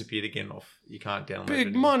 Great it's game. disappeared again off. You can't download it Big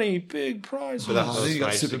anymore. money, big prize. But that was Then you got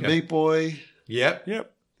ages Super ago. Meat Boy. Yep. Yeah,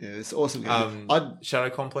 it's an awesome game.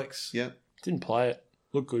 Shadow Complex. Yeah. Didn't play it.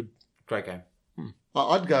 Looked good. Great game.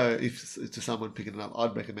 I'd go, if to someone picking it up,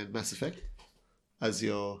 I'd recommend Mass Effect as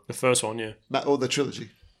your... The first one, yeah. Or the trilogy.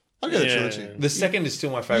 I'd go the trilogy. The second is still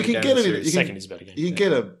my favourite You game. can get in the it in- series. you can- Second is a better game. You can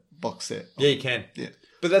get a box set. Yeah, you can. Yeah.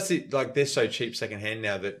 But that's it. Like, they're so cheap secondhand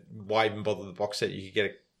now that why even bother the box set? You could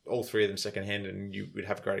get all three of them secondhand and you would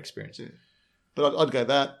have a great experience. Yeah. But I'd go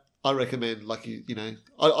that. I recommend, like, you know,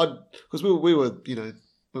 I'd because we were, you know,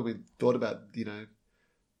 when we thought about, you know,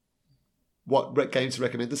 what games to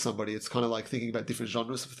recommend to somebody, it's kind of like thinking about different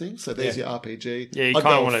genres of things. So there's your RPG. Yeah, you I'd kind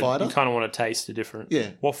go of with fighter. want to taste a different.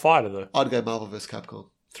 Yeah. What fighter though? I'd go Marvel vs. Capcom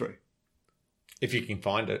 3. If you can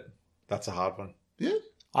find it, that's a hard one. Yeah.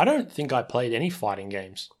 I don't think I played any fighting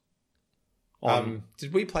games.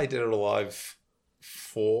 Did we play Dead or Alive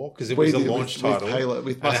 4? Because it was a launch title. With Halo,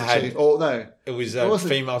 with and it Master had- Chief. Oh, no. It was What a was it?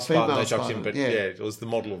 female Spartan they chucked in, Spartan, but yeah. it was the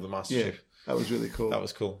model of the Master Yeah. Chief. That was really cool. That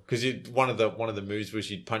was cool because one of the moves was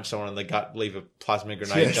you'd punch someone in the gut, leave a plasma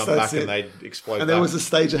grenade, Yes, jump that's back, it. and they'd explode. And there was a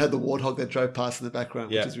stage that had the warthog that drove past in the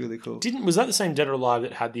background, Yeah. which is really cool. Was that the same Dead or Alive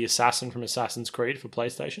that had the assassin from Assassin's Creed for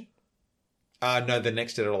PlayStation? No, the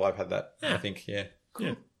next Dead or Alive had that. I think, yeah.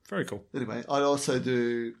 Yeah, very cool. Anyway, I'd also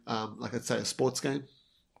do, like I'd say, a sports game,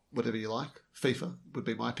 whatever you like. FIFA would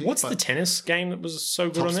be my pick. What's but the tennis game that was so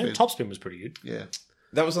good on there? Topspin. Topspin was pretty good. Yeah.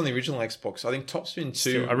 That was on the original Xbox. I think Topspin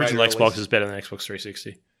 2. Original Xbox is better than Xbox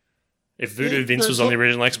 360. If Voodoo Vince was on the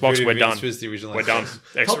original Xbox, Voodoo we're Vince done. was the original We're done.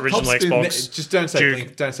 Xbox. Original Topspin- Xbox. Just don't say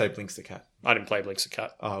Duke. don't say Blinks the Cat. I didn't play Blinks the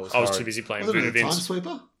Cat. Oh, it was I was horrid. too busy playing Wasn't Voodoo it a Time Vince.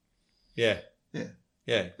 Sweeper? Yeah. Yeah.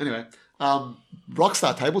 Yeah. Anyway,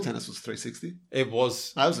 Rockstar Table Tennis was 360. It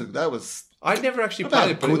was. That was. I never actually About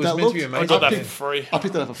played it, but it good was that meant to be looked. amazing. I got that picked- for free. I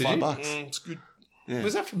picked it up for Did you? $5. It's good. Yeah.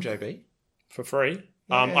 Was that from JB? For free.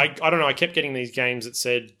 I don't know. I kept getting these games that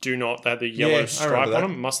said "Do not." They had the yellow Yeah, I stripe remember on that.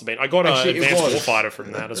 them. Must have been. I got Actually, it Advanced was. Warfighter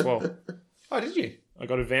from that as well. Oh, did you? I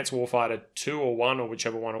got Advanced Warfighter 2 or 1 or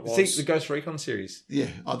whichever one it was. See, the Ghost Recon series. Yeah.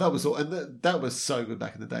 Oh, that was all. And that was so good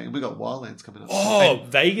back in the day. And we got Wildlands coming up. Oh,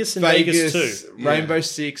 Vegas and Vegas 2. Rainbow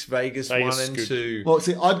Six, Vegas, Vegas 1 is and good. 2. Well,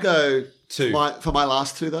 see, I'd go 2. for my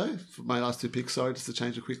last two, though. For my last two picks, sorry, just to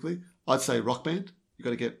change it quickly. I'd say Rock Band. You got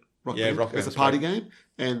to get Rock Band Rock as a Band's party great. game.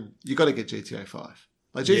 And you got to get GTA 5.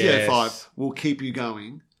 Like, GTA Yes. 5 will keep you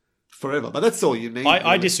going forever. But that's all you need. I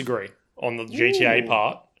really. disagree on the GTA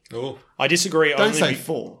part. Oh, I disagree. Don't only say be-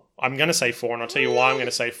 4. I'm going to say 4, and I'll tell you why I'm going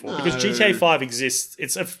to say 4. No. Because GTA 5 exists.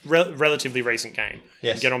 It's a relatively recent game.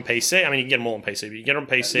 Yes. You get on PC. I mean, you can get them all on PC, but you get on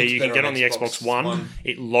PC, looks you can better get on on the Xbox Xbox One. One.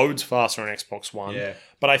 It loads faster on Xbox One. Yeah.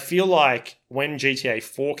 But I feel like when GTA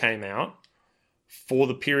 4 came out, for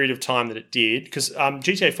the period of time that it did, because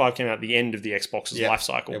GTA 5 came out at the end of the Xbox's life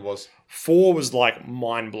cycle. It was. 4 was like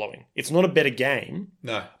mind-blowing. It's not a better game,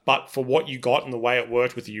 No. but for what you got and the way it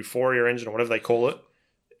worked with the Euphoria engine or whatever they call it,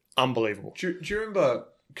 unbelievable. Do you remember,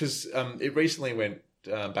 because it recently went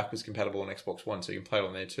backwards compatible on Xbox One, so you can play it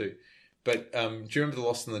on there too. But do you remember The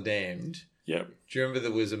Lost and the Damned? Yep. Do you remember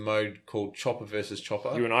there was a mode called Chopper versus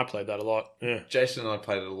Chopper? You and I played that a lot. Yeah. Jason and I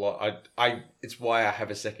played it a lot. It's why I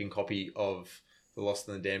have a second copy of The Lost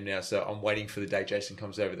and the Damned now, so I'm waiting for the day Jason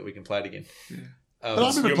comes over that we can play it again. Yeah. But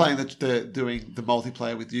I remember playing doing the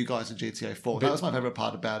multiplayer with you guys in GTA 4. That was my favourite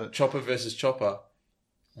part about it. Chopper versus Chopper.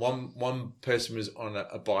 One person was on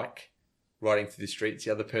a bike riding through the streets.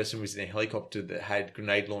 The other person was in a helicopter that had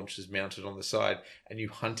grenade launchers mounted on the side, and you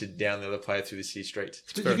hunted down the other player through the city streets.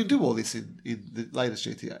 But you can do all this in the latest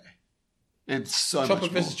GTA. And so much more.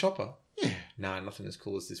 Chopper versus Chopper? Yeah. No, nothing as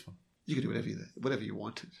cool as this one. You can do whatever you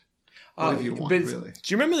wanted. Whatever you want, really.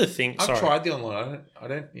 Do you remember the thing? I've tried the online. I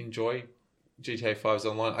don't enjoy GTA 5's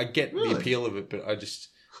online. I get the appeal of it, but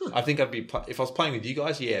I think I'd be... If I was playing with you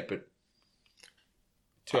guys, yeah, but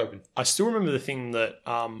too open. I still remember the thing that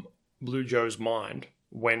blew Joe's mind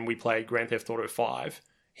when we played Grand Theft Auto 5.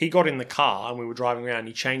 He got in the car and we were driving around and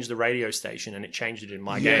he changed the radio station and it changed it in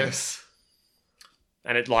my game. Yes.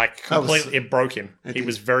 And it completely it broke him. He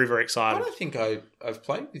was very, very I excited. don't think I've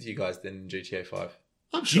played with you guys then in GTA 5.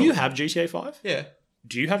 I'm sure. Do you have GTA 5? Yeah.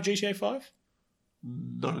 Do you have GTA 5?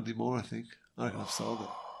 Not anymore, I think. I reckon I've sold it.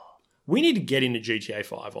 We need to get into GTA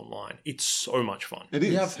 5 online. It's so much fun. It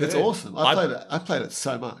is. Yeah, I've it's heard. awesome. I played it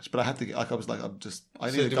so much, but I had to get, I was like, I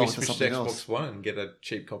need to go on to switch to something Xbox else. One and get a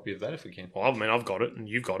cheap copy of that if we can? Well, I mean, I've got it and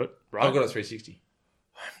you've got it, right? I've got a 360.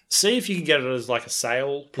 See if you can get it as like a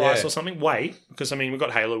sale price Yeah. or something. Wait, because I mean, we've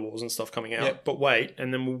got Halo Wars and stuff coming out, Yep. but wait,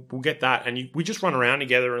 and then we'll get that. And we just run around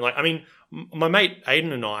together and my mate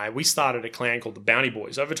Aiden and I, we started a clan called the Bounty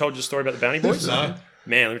Boys. Have I ever told you a story about the Bounty Boys? No.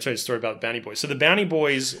 Man, let me tell you a story about the Bounty Boys. So the Bounty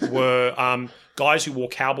Boys were guys who wore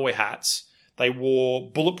cowboy hats. They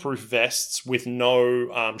wore bulletproof vests with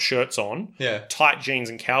no shirts on, tight jeans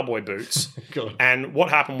and cowboy boots. God. And what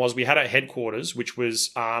happened was we had our headquarters, which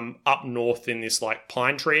was up north in this like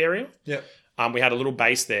pine tree area. Yep. We had a little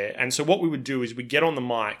base there. And so what we would do is we'd get on the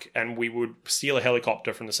mic and we would steal a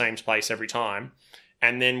helicopter from the same place every time.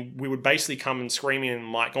 And then we would basically come and screaming in the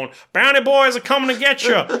mic going, "Bounty boys are coming to get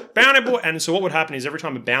you! Bounty boy!" And so what would happen is every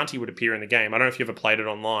time a bounty would appear in the game, I don't know if you ever played it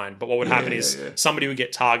online, but what would happen is somebody would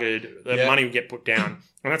get targeted, the money would get put down,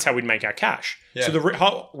 and that's how we'd make our cash. Yeah.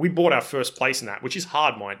 So we bought our first place in that, which is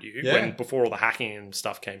hard, mind you, before all the hacking and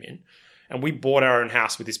stuff came in. And we bought our own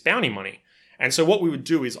house with this bounty money. And so what we would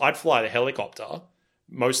do is I'd fly the helicopter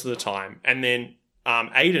most of the time, and then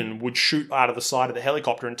Aiden would shoot out of the side of the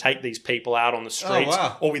helicopter and take these people out on the streets. Oh,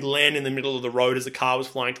 wow. Or we'd land in the middle of the road as the car was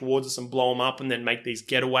flying towards us and blow them up and then make these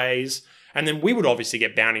getaways. And then we would obviously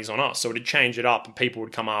get bounties on us. So it'd change it up and people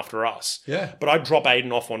would come after us. Yeah. But I'd drop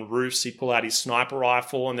Aiden off on roofs. He'd pull out his sniper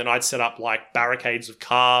rifle and then I'd set up like barricades of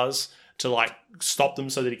cars to like stop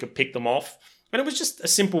them so that he could pick them off. And it was just a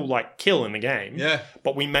simple like kill in the game. Yeah.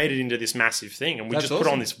 But we made it into this massive thing and we That's just put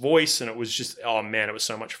awesome. on this voice and it was just, oh man, it was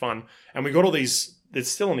so much fun. And we got all these, it's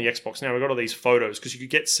still on the Xbox now, we got all these photos because you could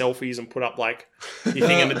get selfies and put up like your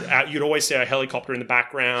thing and you'd always see a helicopter in the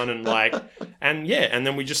background and like, and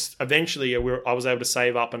then we just eventually, I was able to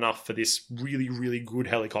save up enough for this really, really good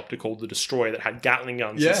helicopter called the Destroyer that had Gatling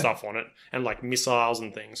guns and stuff on it and like missiles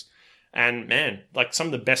and things. And man, like some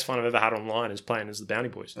of the best fun I've ever had online is playing as the Bounty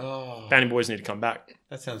Boys. Oh, Bounty Boys need to come back.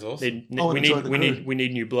 that sounds awesome. We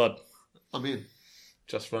need new blood. I'm in.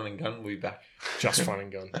 Just Run and Gun will be back. Just fun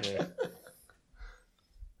and gun. Yeah.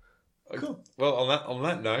 Cool. Well, on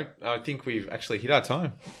that note, I think we've actually hit our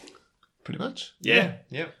time. Pretty much. Yeah.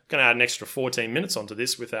 Yep. Going to add an extra 14 minutes onto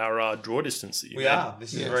this with our draw distance that you We made. are.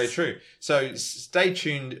 This is very true. So stay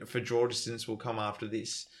tuned for Draw Distance. Will come after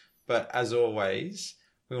this. But as always,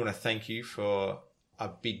 we want to thank you for a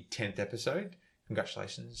big 10th episode.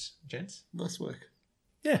 Congratulations, gents. Nice work.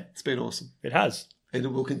 Yeah. It's been awesome. It has. And it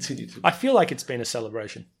will continue to. I feel like it's been a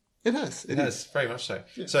celebration. It has. It has, very much so.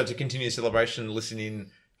 Yeah. So to continue the celebration, listen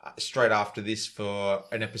in straight after this for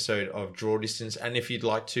an episode of Draw Distance. And if you'd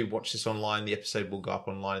like to watch this online, the episode will go up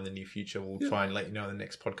online in the near future. We'll try and let you know in the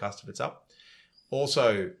next podcast if it's up.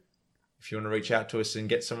 Also, if you want to reach out to us and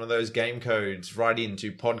get some of those game codes, write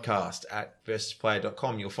into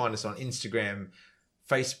podcast@versusplayer.com. You'll find us on Instagram,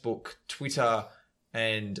 Facebook, Twitter,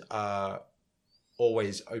 and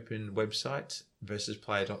always open website,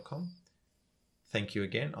 versusplayer.com. Thank you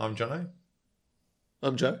again. I'm Jono.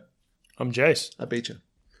 I'm Joe. I'm Jace. I beat you.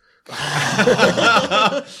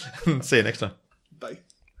 See you next time. Bye.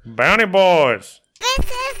 Bounty Boys.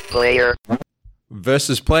 Player.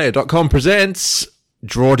 Versusplayer.com presents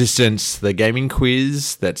Draw Distance, the gaming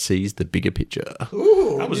quiz that sees the bigger picture.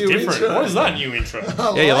 Ooh, That was new different. intro. What is that new intro?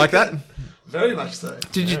 Yeah, you like that? Very much so.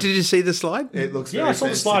 Did you see the slide? It looks Yeah, very I saw the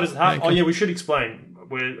fancy. sliders. Oh, yeah, we should explain.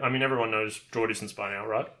 everyone knows Draw Distance by now,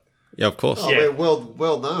 right? Yeah, of course. Oh, Yeah. we're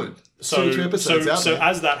well known. So, 2 episodes out so there.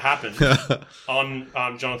 as that happened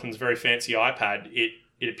on Jonathan's very fancy iPad,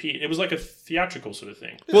 it appeared. It was like a theatrical sort of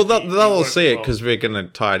thing. Well, they'll all worked see it well. because we're going to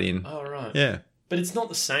tie it in. Oh right. Yeah. But it's not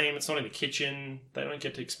the same. It's not in the kitchen. They don't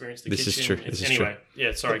get to experience the This kitchen. is true. It's- This is anyway,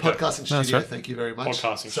 yeah. Sorry. The Go. podcasting No, that's studio, right. thank you very much.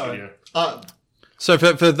 Podcasting studio. So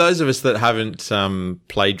for those of us that haven't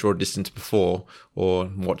played Draw Distance before or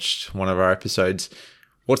watched one of our episodes,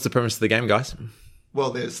 what's the premise of the game, guys?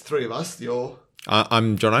 Well, there's 3 of us. You're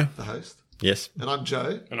I'm Jono. the host. Yes. And I'm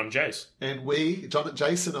Joe. And I'm Jace. And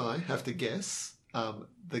Jason and I have to guess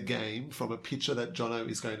the game from a picture that Jono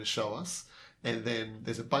is going to show us. And then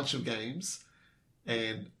there's a bunch of games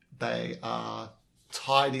and they are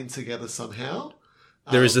tied in together somehow.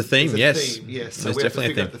 There is a theme, there's yes. Theme, yes. So There's we have to definitely a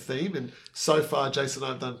figure out the theme. And so far, Jason and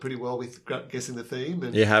I have done pretty well with guessing the theme.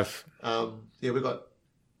 And You have. we've got,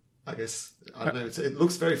 I guess, I don't know. It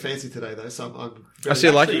looks very fancy today, though. So I'm very Actually,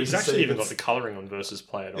 I like happy it. He's to actually see even it's- got the colouring on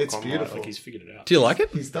versusplayer.com. It's right? beautiful. Like he's figured it out. Do you like it?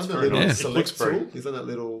 He's done the very little nice. It select looks very- tool. He's done that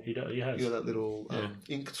little, He has. that little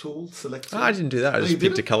ink tool, select tool. Oh, I didn't do that. I No, just you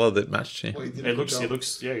picked a didn't? colour that matched you. Well, you did a It good looks. job. It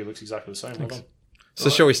looks. Yeah, he looks exactly the same. Well done. So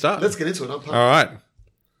shall we start? Let's get into it. I'm pumped. All right.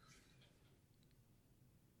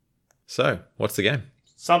 So, what's the game?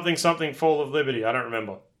 Something Fall of Liberty. I don't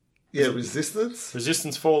remember. Yeah, Resistance.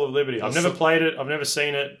 Resistance Fall of Liberty. I've never Awesome. played it. I've never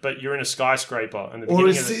seen it. But you're in a skyscraper, and the Or beginning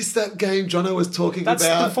is of it, this that game Jono was talking that's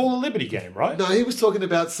about? the Fall of Liberty game, right? No, he was talking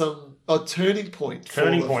about Turning Point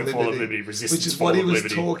Fall of Liberty, Resistance which is Fall what he of was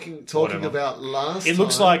Liberty, talking whatever. about last. It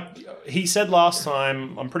looks time. like he said last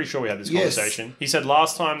time. I'm pretty sure we had this Yes. conversation. He said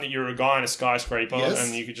last time that you're a guy in a skyscraper Yes.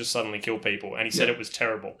 and you could just suddenly kill people, and he said Yeah. it was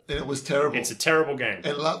terrible. and it was terrible. It's a terrible game,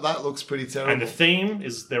 and that looks pretty terrible. and the theme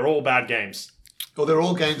is they're all bad games. Well, they're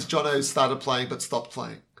all games Jono started playing but stopped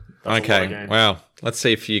playing. That's a lot of Okay. games. Wow. Let's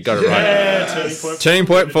see if you got it right. Yeah, Turning Point. Turning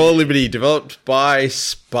Point for Liberty, developed by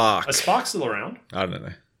Spark. Is Spark still around? I don't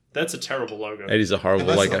know. That's a terrible logo. It is a horrible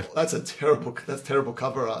logo. That's terrible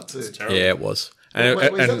cover art too. Terrible. Yeah, it was. Wait, And, is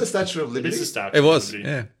that and the Statue of Liberty? This is Statue it was. of Liberty.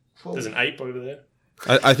 Yeah. Well, There's an ape over there.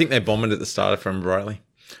 I think they bombed it at the start, if I remember rightly.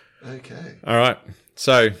 okay. All right.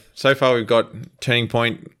 So far we've got Turning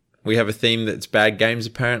Point. We have a theme that's bad games,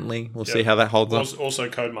 apparently. We'll see how that holds up. Also,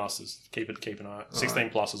 Codemasters. Keep an eye out.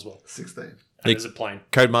 16 plus as well. 16. And there's a plane.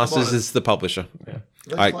 Codemasters Come on. is the publisher. That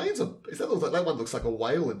that one looks like a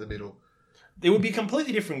whale in the middle. It would be a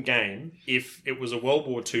completely different game if it was a World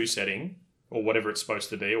War II setting, or whatever it's supposed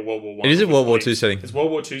to be, or World War One. It is a with World War blimps. II setting. It's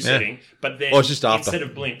World War II setting, but then Or it's just after. instead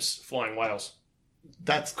of blimps, flying whales.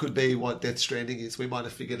 That could be what Death Stranding is. We might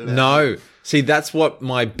have figured it out. No. See, that's what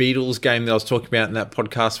my Beatles game that I was talking about in that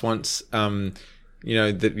podcast once,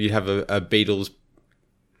 that you have a Beatles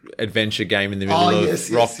adventure game in the middle of yes,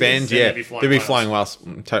 rock yes, band. yes. Yeah, They'd be flying they'd be whales. flying whales.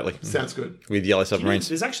 Totally. Sounds good. With yellow submarines.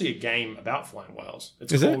 There's actually a game about flying whales.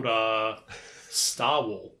 It's Is it? called Star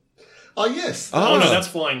Wall. Oh, yes. Oh. Oh no, that's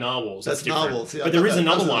flying narwhals. That's different. narwhals. Yeah, but there is that-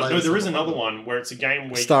 another those are the one. No, latest there is one. another one where it's a game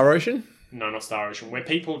where Star Ocean? no, not Star Ocean, where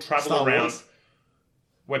people travel Star around. Wars.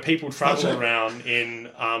 Where people travel Trek. around in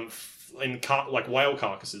like whale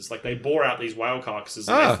carcasses. Like they bore out these whale carcasses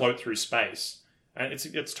and Ah. they float through space. And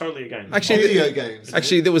it's totally a game. Actually, Video games.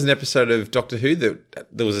 Actually, there was an episode of Doctor Who that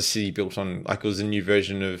there was a city built on, like it was a new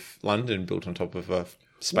version of London built on top of a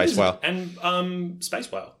space whale. And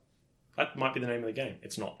Space Whale. That might be the name of the game.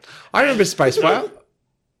 It's not. I remember Space Whale.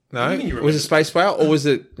 No, do you mean you was remember it Space Whale or was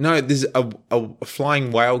it? No, there's a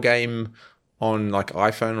flying whale game on like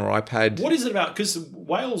iPhone or iPad. What is it about? Because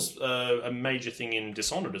whales are a major thing in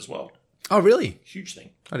Dishonored as well. Oh, really? Huge thing.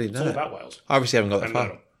 I didn't It's know all that. about whales. I obviously haven't got that And far.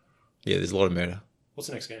 murder. Yeah, there's a lot of murder. What's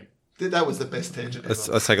the next game? That was the best tangent Let's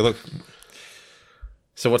ever. take a look.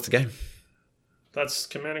 So, what's the game? That's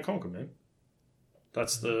Command and Conquer, man.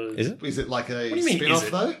 That's the. Is it? Is it like a do you mean, spin-off, is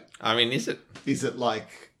it? though? I mean, is it? Is it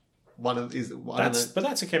like one of... I don't know. But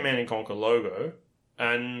that's a Command and Conquer logo.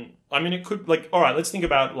 And I mean, it could like. All right, let's think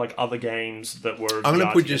about like other games that were. I'm going to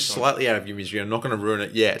put you architects on. slightly out of your misery. I'm not going to ruin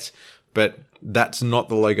it yet, but that's not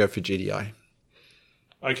the logo for GDI.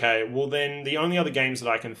 Okay, well then the only other games that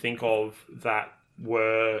I can think of that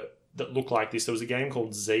look like this, there was a game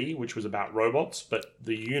called Z, which was about robots, but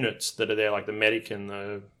the units that are there, like the medic and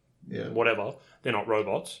the Yeah. whatever, they're not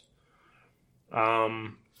robots.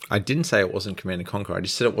 I didn't say it wasn't Command & Conquer. I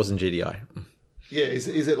just said it wasn't GDI. Yeah, is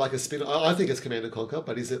it like a spin... I think it's Command and Conquer,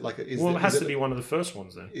 but is it like... Well, it has to be one of the first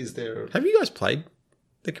ones then. Is there... Have you guys played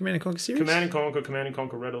the Command & Conquer series? Command and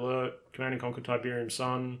Conquer Red Alert, Command and Conquer Tiberium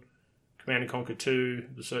Sun, Command and Conquer 2,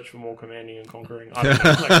 The Search for More Commanding and Conquering. I don't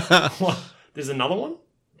know, like, what? There's another one?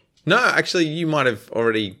 No, actually, you might have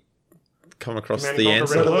already come across Command the and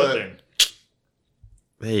Conquer answer. Red Alert Alert. then.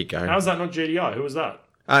 There you go. How's that not GDI? Who was that?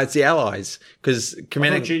 It's the Allies because I thought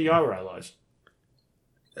Command GDI were allies.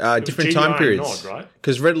 different GDI time and periods, Nod, right?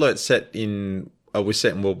 Because Red Alert was set in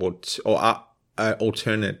World War II, or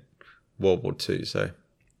alternate World War II. So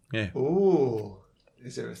Ooh.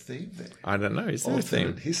 Is there a theme there? I don't know. Is there a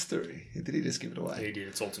Alternate theme? history. Did he just give it away? He did.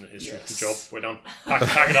 It's alternate history. Yes. Good job. We're done.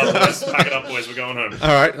 Pack it up, boys. Pack it up, boys. We're going home. All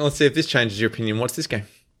right, let's see if this changes your opinion. What's this game?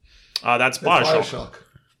 That's That's Bioshock.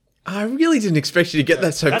 I really didn't expect you to get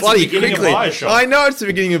that so That's bloody the beginning of quickly. Bioshock. I know it's the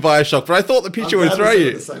beginning of Bioshock, but I thought the picture would throw At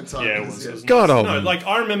you. the same time. Yeah, it because, was God, nice. oh, No, man. like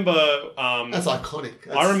I remember. That's iconic.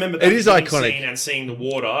 I remember It that is beginning iconic. scene and seeing the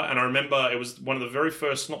water, and I remember it was one of the very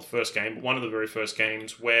first, not the first game, but one of the very first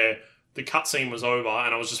games where the cutscene was over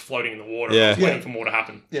and I was just floating in the water. Yeah. I was waiting Yeah. for more to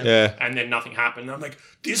happen. Yeah. And then nothing happened. And I'm like,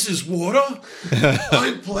 this is water?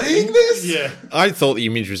 I'm playing this? Yeah. I thought the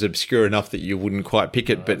image was obscure enough that you wouldn't quite pick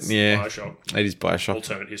it, but It's yeah, Bioshock. it is Bioshock.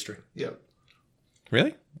 Alternate history. Yep.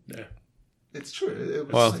 Really? Yeah. It's true. It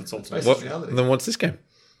was Well, it's ultimate. based on What, reality. then what's this game?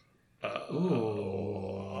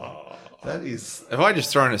 That is... Have I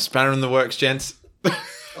just thrown a spanner in the works, gents?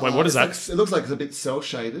 Wait, what is that? It looks like it's a bit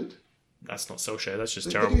cell-shaded. That's not cell shade. That's just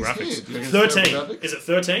Look terrible at his graphics. hand. You think it's 13. terrible graphics? Is it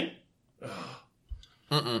 13?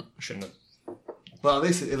 I shouldn't have. Well, at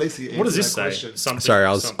least he What does answered this that say? question. Something, Sorry,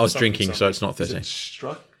 I was something, drinking, so something. it's not Is 13. it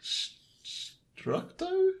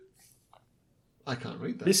Structo? I can't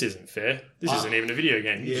read that. This isn't fair. This isn't even a video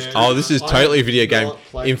game. You Yeah. just- Oh, this is totally a video I've game. not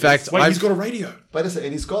played In fact, this. Wait, he's I've, got a radio. Wait a second,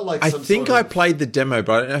 and he's got like I some think sort I of, played the demo,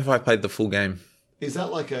 but I don't know if I played the full game. Is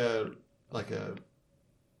that like a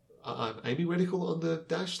aiming reticle on the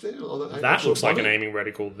dash there? That looks like an aiming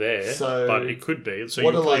reticle there, So- but it could be. So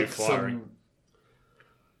What you're are clearly like firing. some?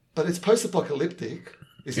 But it's post-apocalyptic.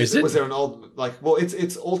 Is it? Was there an old well?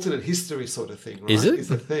 It's alternate history sort of thing, right? Is it? Is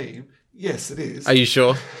the theme? Yes, it is. Are you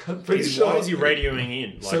sure? I'm pretty Why sure. is he radioing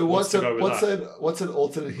in? Like, So what's to go with that? what's an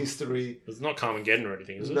alternate history? It's not Carmageddon or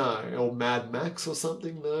anything, is it? No, or Mad Max or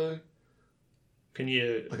something? No, Can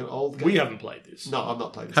you? like an old game. We haven't played this. No, I'm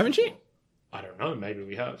not playing this. Haven't you? before. I don't know. Maybe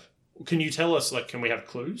we have. Can you tell us? Like, can we have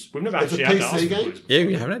clues? We've never It's a actually had to PC ask for game? clues. Yeah,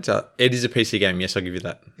 we haven't. It is a PC game. Yes, I'll give you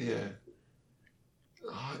that. Yeah.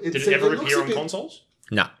 Did it ever looks appear a on bit- consoles?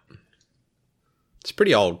 No. It's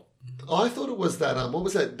pretty old. I thought it was that. What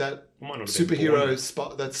was that? That I might not have been superhero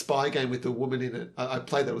born. that spy game with the woman in it. I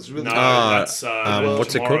played that. It was really No, good. that's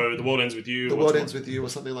what's it tomorrow. called? The world ends with you. The What's World one? Ends with You or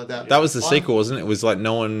something like that. That was the I- sequel, wasn't it? It was like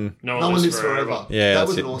no one. No No one One lives Lives Forever. Yeah, that that's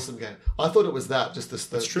was it. an awesome game. I thought it was that. Just the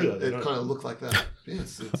That's true, though, it don't kind of looked like that.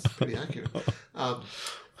 Yes, it's pretty accurate.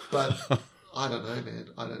 But I don't know, man.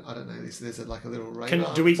 I don't know. There's like a little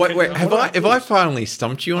radar. Do we? Wait, can- have I finally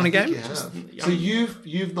stumped you on a I think game? you have. So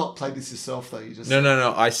you've not played this yourself though. You just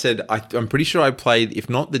No. I said I'm pretty sure I played, if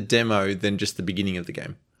not the demo, then just the beginning of the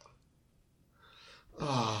game.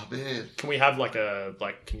 Oh man. Can we have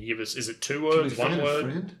Can you give us? Is it 2 Can we words? One find a word?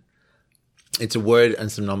 friend? It's a word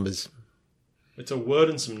and some numbers. It's a word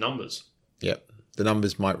and some numbers. Yep. The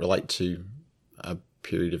numbers might relate to a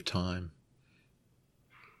period of time.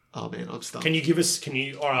 Oh man, I'm stumped. Can you give us? Can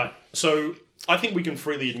you? All right. So I think we can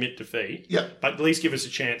freely admit defeat. Yeah. But at least give us a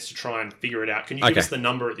chance to try and figure it out. Can you give Okay. us the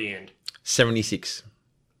number at the end? 76.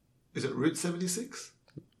 Is it Route 76?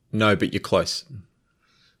 No, but you're close.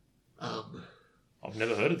 I've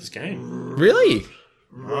never heard of this game. Really?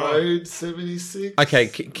 Road 76? Okay,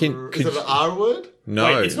 Is could it an R word? no.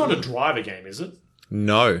 Wait, it's not a driver game, is it?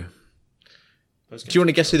 No. Those Do you want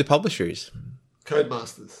to guess who the publisher is?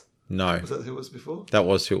 Codemasters. No. Was that who it was before? That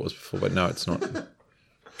was who it was before, but no, it's not.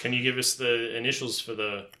 Can you give us the initials for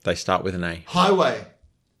the? They start with an A. Highway.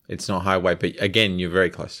 It's not highway, but again, you're very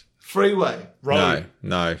close. Freeway. Road.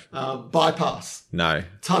 No. Bypass. No.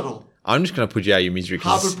 Tunnel. I'm just going to put you out of your misery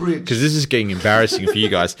Harbour Bridge. because this is getting embarrassing for you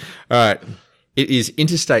guys. All right. It is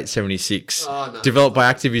Interstate 76, Oh, no. developed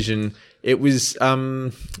by Activision. It was, I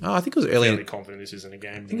think it was early. Fairly I confident this isn't a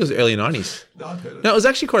game. think it was early 90s. No, I've heard of it. No, it was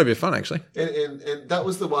actually quite a bit of fun, actually. And that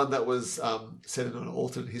was the one that was set in an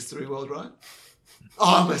alternate history world, right?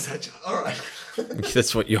 Oh, I almost had you. All right.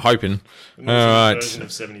 That's what you're hoping. All Right. right. Version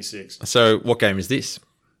of 76. So, what game is this?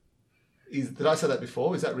 Did I say that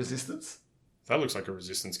before? Is that Resistance? That looks like a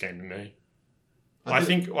Resistance game to me. I I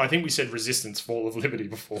think- think we said Resistance, Fall of Liberty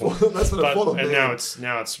before. That's what I Fall of and Man.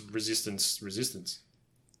 now it's Resistance.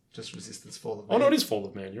 Just Resistance Fall of Oh Man. no, it is Fall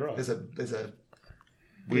of Man. You're right. There's a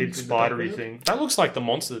Weird in the spidery background. thing. That looks like the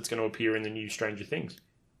monster that's going to appear in the new Stranger Things.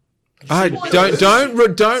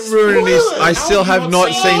 Don't ruin this. I still have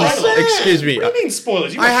not seen. Excuse me. What do you mean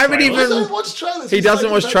spoilers? You I watch haven't trailers. I even- don't watch trailers. He We've doesn't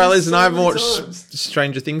spoken watch about trailers, this and so I haven't many watched times.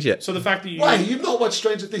 Stranger Things yet. So the fact that you Wait, you've not watched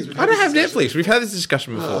Stranger Things? We've I had don't this have discussion. Netflix. We've had this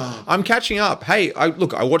discussion before. I'm catching up. Hey, I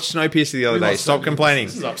watched Snowpiercer the other We day. lost Stop Snowpiercer. complaining.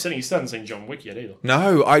 this is upsetting. You still haven't seen John Wick yet either.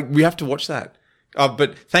 No, we have to watch that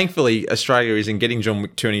But thankfully, Australia isn't getting John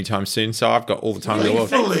Wick 2 anytime soon, so I've got all the time in the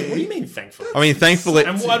world. What do you mean, thankfully? I mean, thankfully.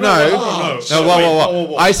 And No. why-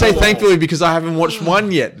 Whoa. I say thankfully because I haven't watched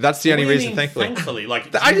one yet. That's the only reason, thankfully. Thankfully,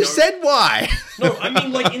 like I just said why. No, I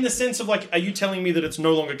mean, like in the sense of like, are you telling me that it's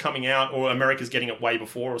no longer coming out, or America's getting it way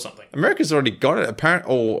before, or something? America's already got it,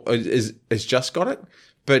 apparently, or has just got it.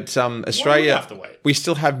 But Australia, Why do we have to wait? we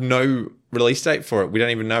still have no release date for it. We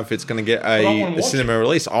don't even know if it's going to get I wanna a watch cinema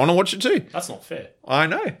release. I want to watch it too. That's not fair. I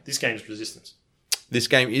know. This game's Resistance. This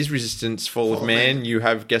game is Resistance Fall of Man. You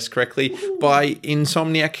have guessed correctly by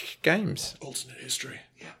Insomniac Games. Alternate history.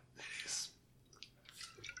 Yeah, it is.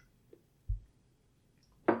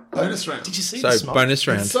 Bonus round. Did you see So, the smoke? bonus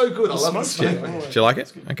round. It's so good. I love the smoke. smoke. Yeah. Do you like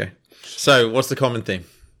it? Okay. So, what's the common theme?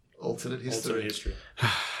 Alternate history. Alternate history.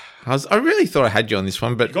 I really thought I had you on this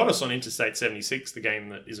one, but You got us on Interstate 76, the game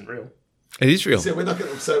that isn't real. it is real. So we're not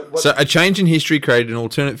going to. So, what, So, a change in history created an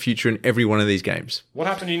alternate future in every one of these games. What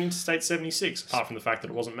happened in Interstate 76, apart from the fact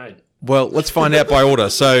that it wasn't made? Well, let's find out by order.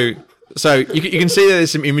 So you can see that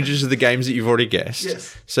there's some images of the games that you've already guessed.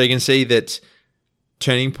 Yes. So you can see that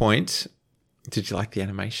Turning Point. Did you like the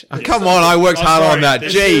animation? Oh, come on, I worked hard sorry. on that.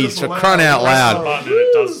 There's Jeez, beautiful for crying out wow. loud. The button and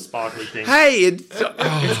it does sparkly things. Hey, it's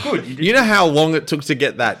It's good. you know how long it took to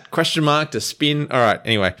get that question mark to spin? All right,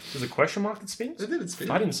 anyway, There's a question mark that spins? I didn't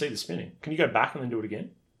spin. I didn't see the spinning. Can you go back and then do it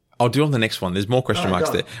again? I'll do it on the next one. There's more question All right, marks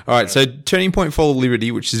go there. on. All right, so Turning Point Fall of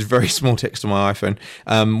Liberty, which is very small text on my iPhone.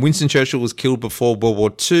 Winston Churchill was killed before World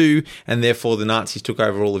War II, and therefore the Nazis took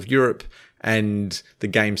over all of Europe. And the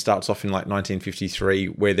game starts off in like 1953,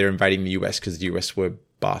 where they're invading the US because the US were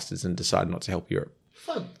bastards and decided not to help Europe.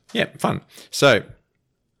 Fun. Yeah, fun. So,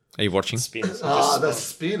 are you watching? Spins. Ah, the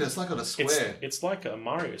spin. It's like on a square. It's like a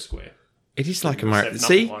Mario square. It is like a Said Mario. nothing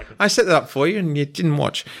See, like it. I set that up for you and you didn't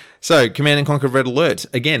watch. So, Command and Conquer Red Alert.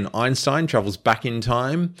 Again, Einstein travels back in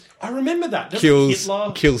time, I remember that. Doesn't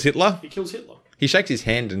kills Hitler. Hitler. He kills Hitler. He shakes his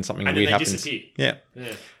hand and something And weird then they happens. disappear. Yeah.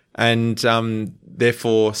 Yeah. And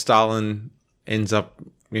therefore, Stalin ends up,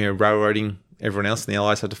 railroading everyone else, and the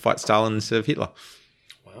Allies have to fight Stalin instead of Hitler.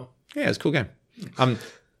 Wow. Yeah, it's a cool game.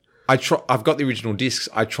 I've got the original discs.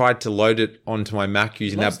 I tried to load it onto my Mac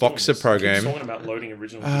using that Boxer Keeps program. talking about loading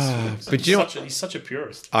original discs. but you know He's such a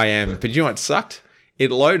purist. I am, but you know what sucked?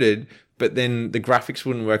 It loaded, but then the graphics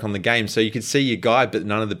wouldn't work on the game, so you could see your guide, but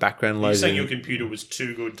none of the background You're loaded. saying your computer was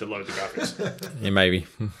too good to load the graphics. Yeah, maybe.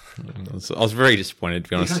 I was very disappointed, to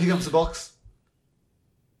be honest. Here comes the box.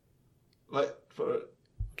 Wait for it.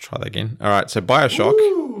 Try that again. All right, so Bioshock.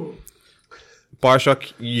 Ooh.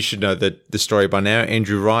 Bioshock, you should know the story by now.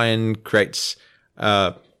 Andrew Ryan creates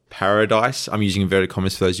paradise. I'm using inverted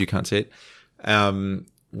commas for those who can't see it.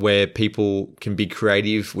 Where people can be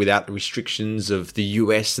creative without the restrictions of the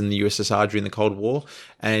US and the USSR during the Cold War.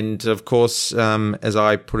 And of course, as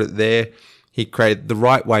I put it there, he created the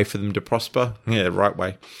right way for them to prosper. Yeah, the right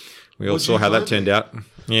way. We all Would saw you how that kindly? turned out.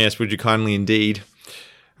 Yes, would you kindly indeed.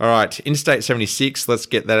 All right, Interstate 76, let's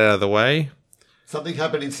get that out of the way. Something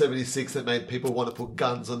happened in 76 that made people want to put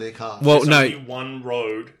guns on their cars. Well, There's no, only one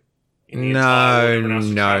road. In the No, entire world. Everyone else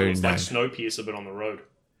to no, travel. It's no. like Snowpiercer, but on the road.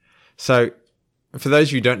 so for those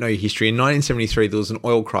of you who don't know your history, in 1973 there was an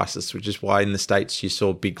oil crisis, which is why in the States you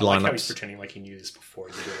saw big I like how he's lineups. pretending like he knew this before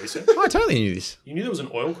he did the research. I totally knew this. You knew there was an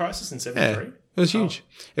oil crisis in Yeah, 73? it was huge.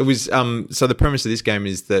 It was so the premise of this game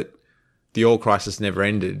is that the oil crisis never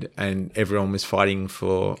ended and everyone was fighting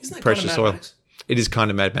for Isn't that precious kind of Mad oil. Max? It is kind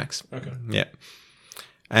of Mad Max. Okay. Yeah.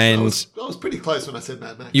 I And was pretty close when I said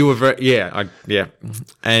Mad Max. you were very yeah.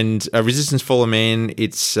 And Resistance Fall of Man,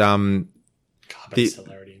 it's God, but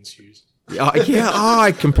hilarity ensues.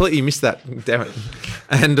 I completely missed that. Damn it.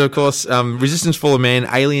 And of course, Resistance Fall of Man,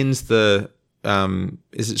 Aliens,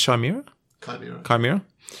 is it Chimera? Chimera.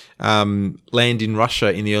 Land in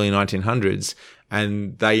Russia in the early 1900s,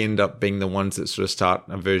 and they end up being the ones that sort of start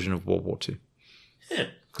a version of World War II. Yeah.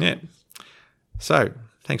 Yeah. So,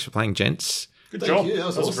 thanks for playing, gents. Good Thank job. you, That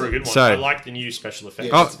was, that was a very awesome. good one. So- I like the new special effects.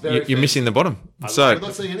 Yeah. Oh, It's very you're fancy. missing the bottom. We're So,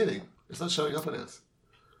 not seeing anything. It's not showing up on us.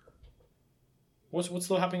 What's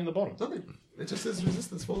still happening at the bottom? Nothing. It just says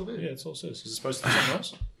resistance fall of man. Yeah, it's all it says. Is it supposed to be something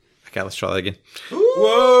else? okay, let's try that again.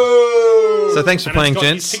 Whoa! So, thanks for And playing, it's got,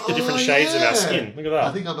 gents. you picked the different shades of our yeah. skin. Look at that.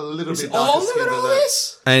 I think I'm a little bit darker oh, look skinned at than all that.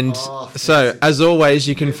 this. And Oh, so, fancy. as always,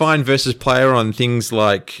 you can find Versus Player on things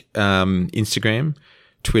like Instagram,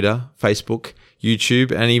 Twitter, Facebook,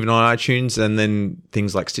 YouTube, and even on iTunes, and then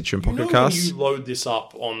things like Stitcher and You know Pocket when Casts. you load this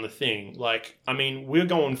up on the thing, like, I mean, we're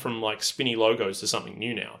going from like spinny logos to something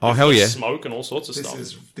new now. Oh, There's hell like yeah. Smoke and all sorts of stuff.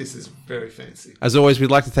 This is very fancy. As always, we'd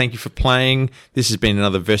like to thank you for playing. This has been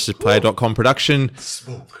another VersusPlayer.com production.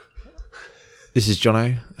 Smoke. This is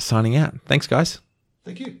Jono signing out. Thanks, guys.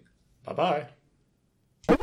 Thank you. Bye bye.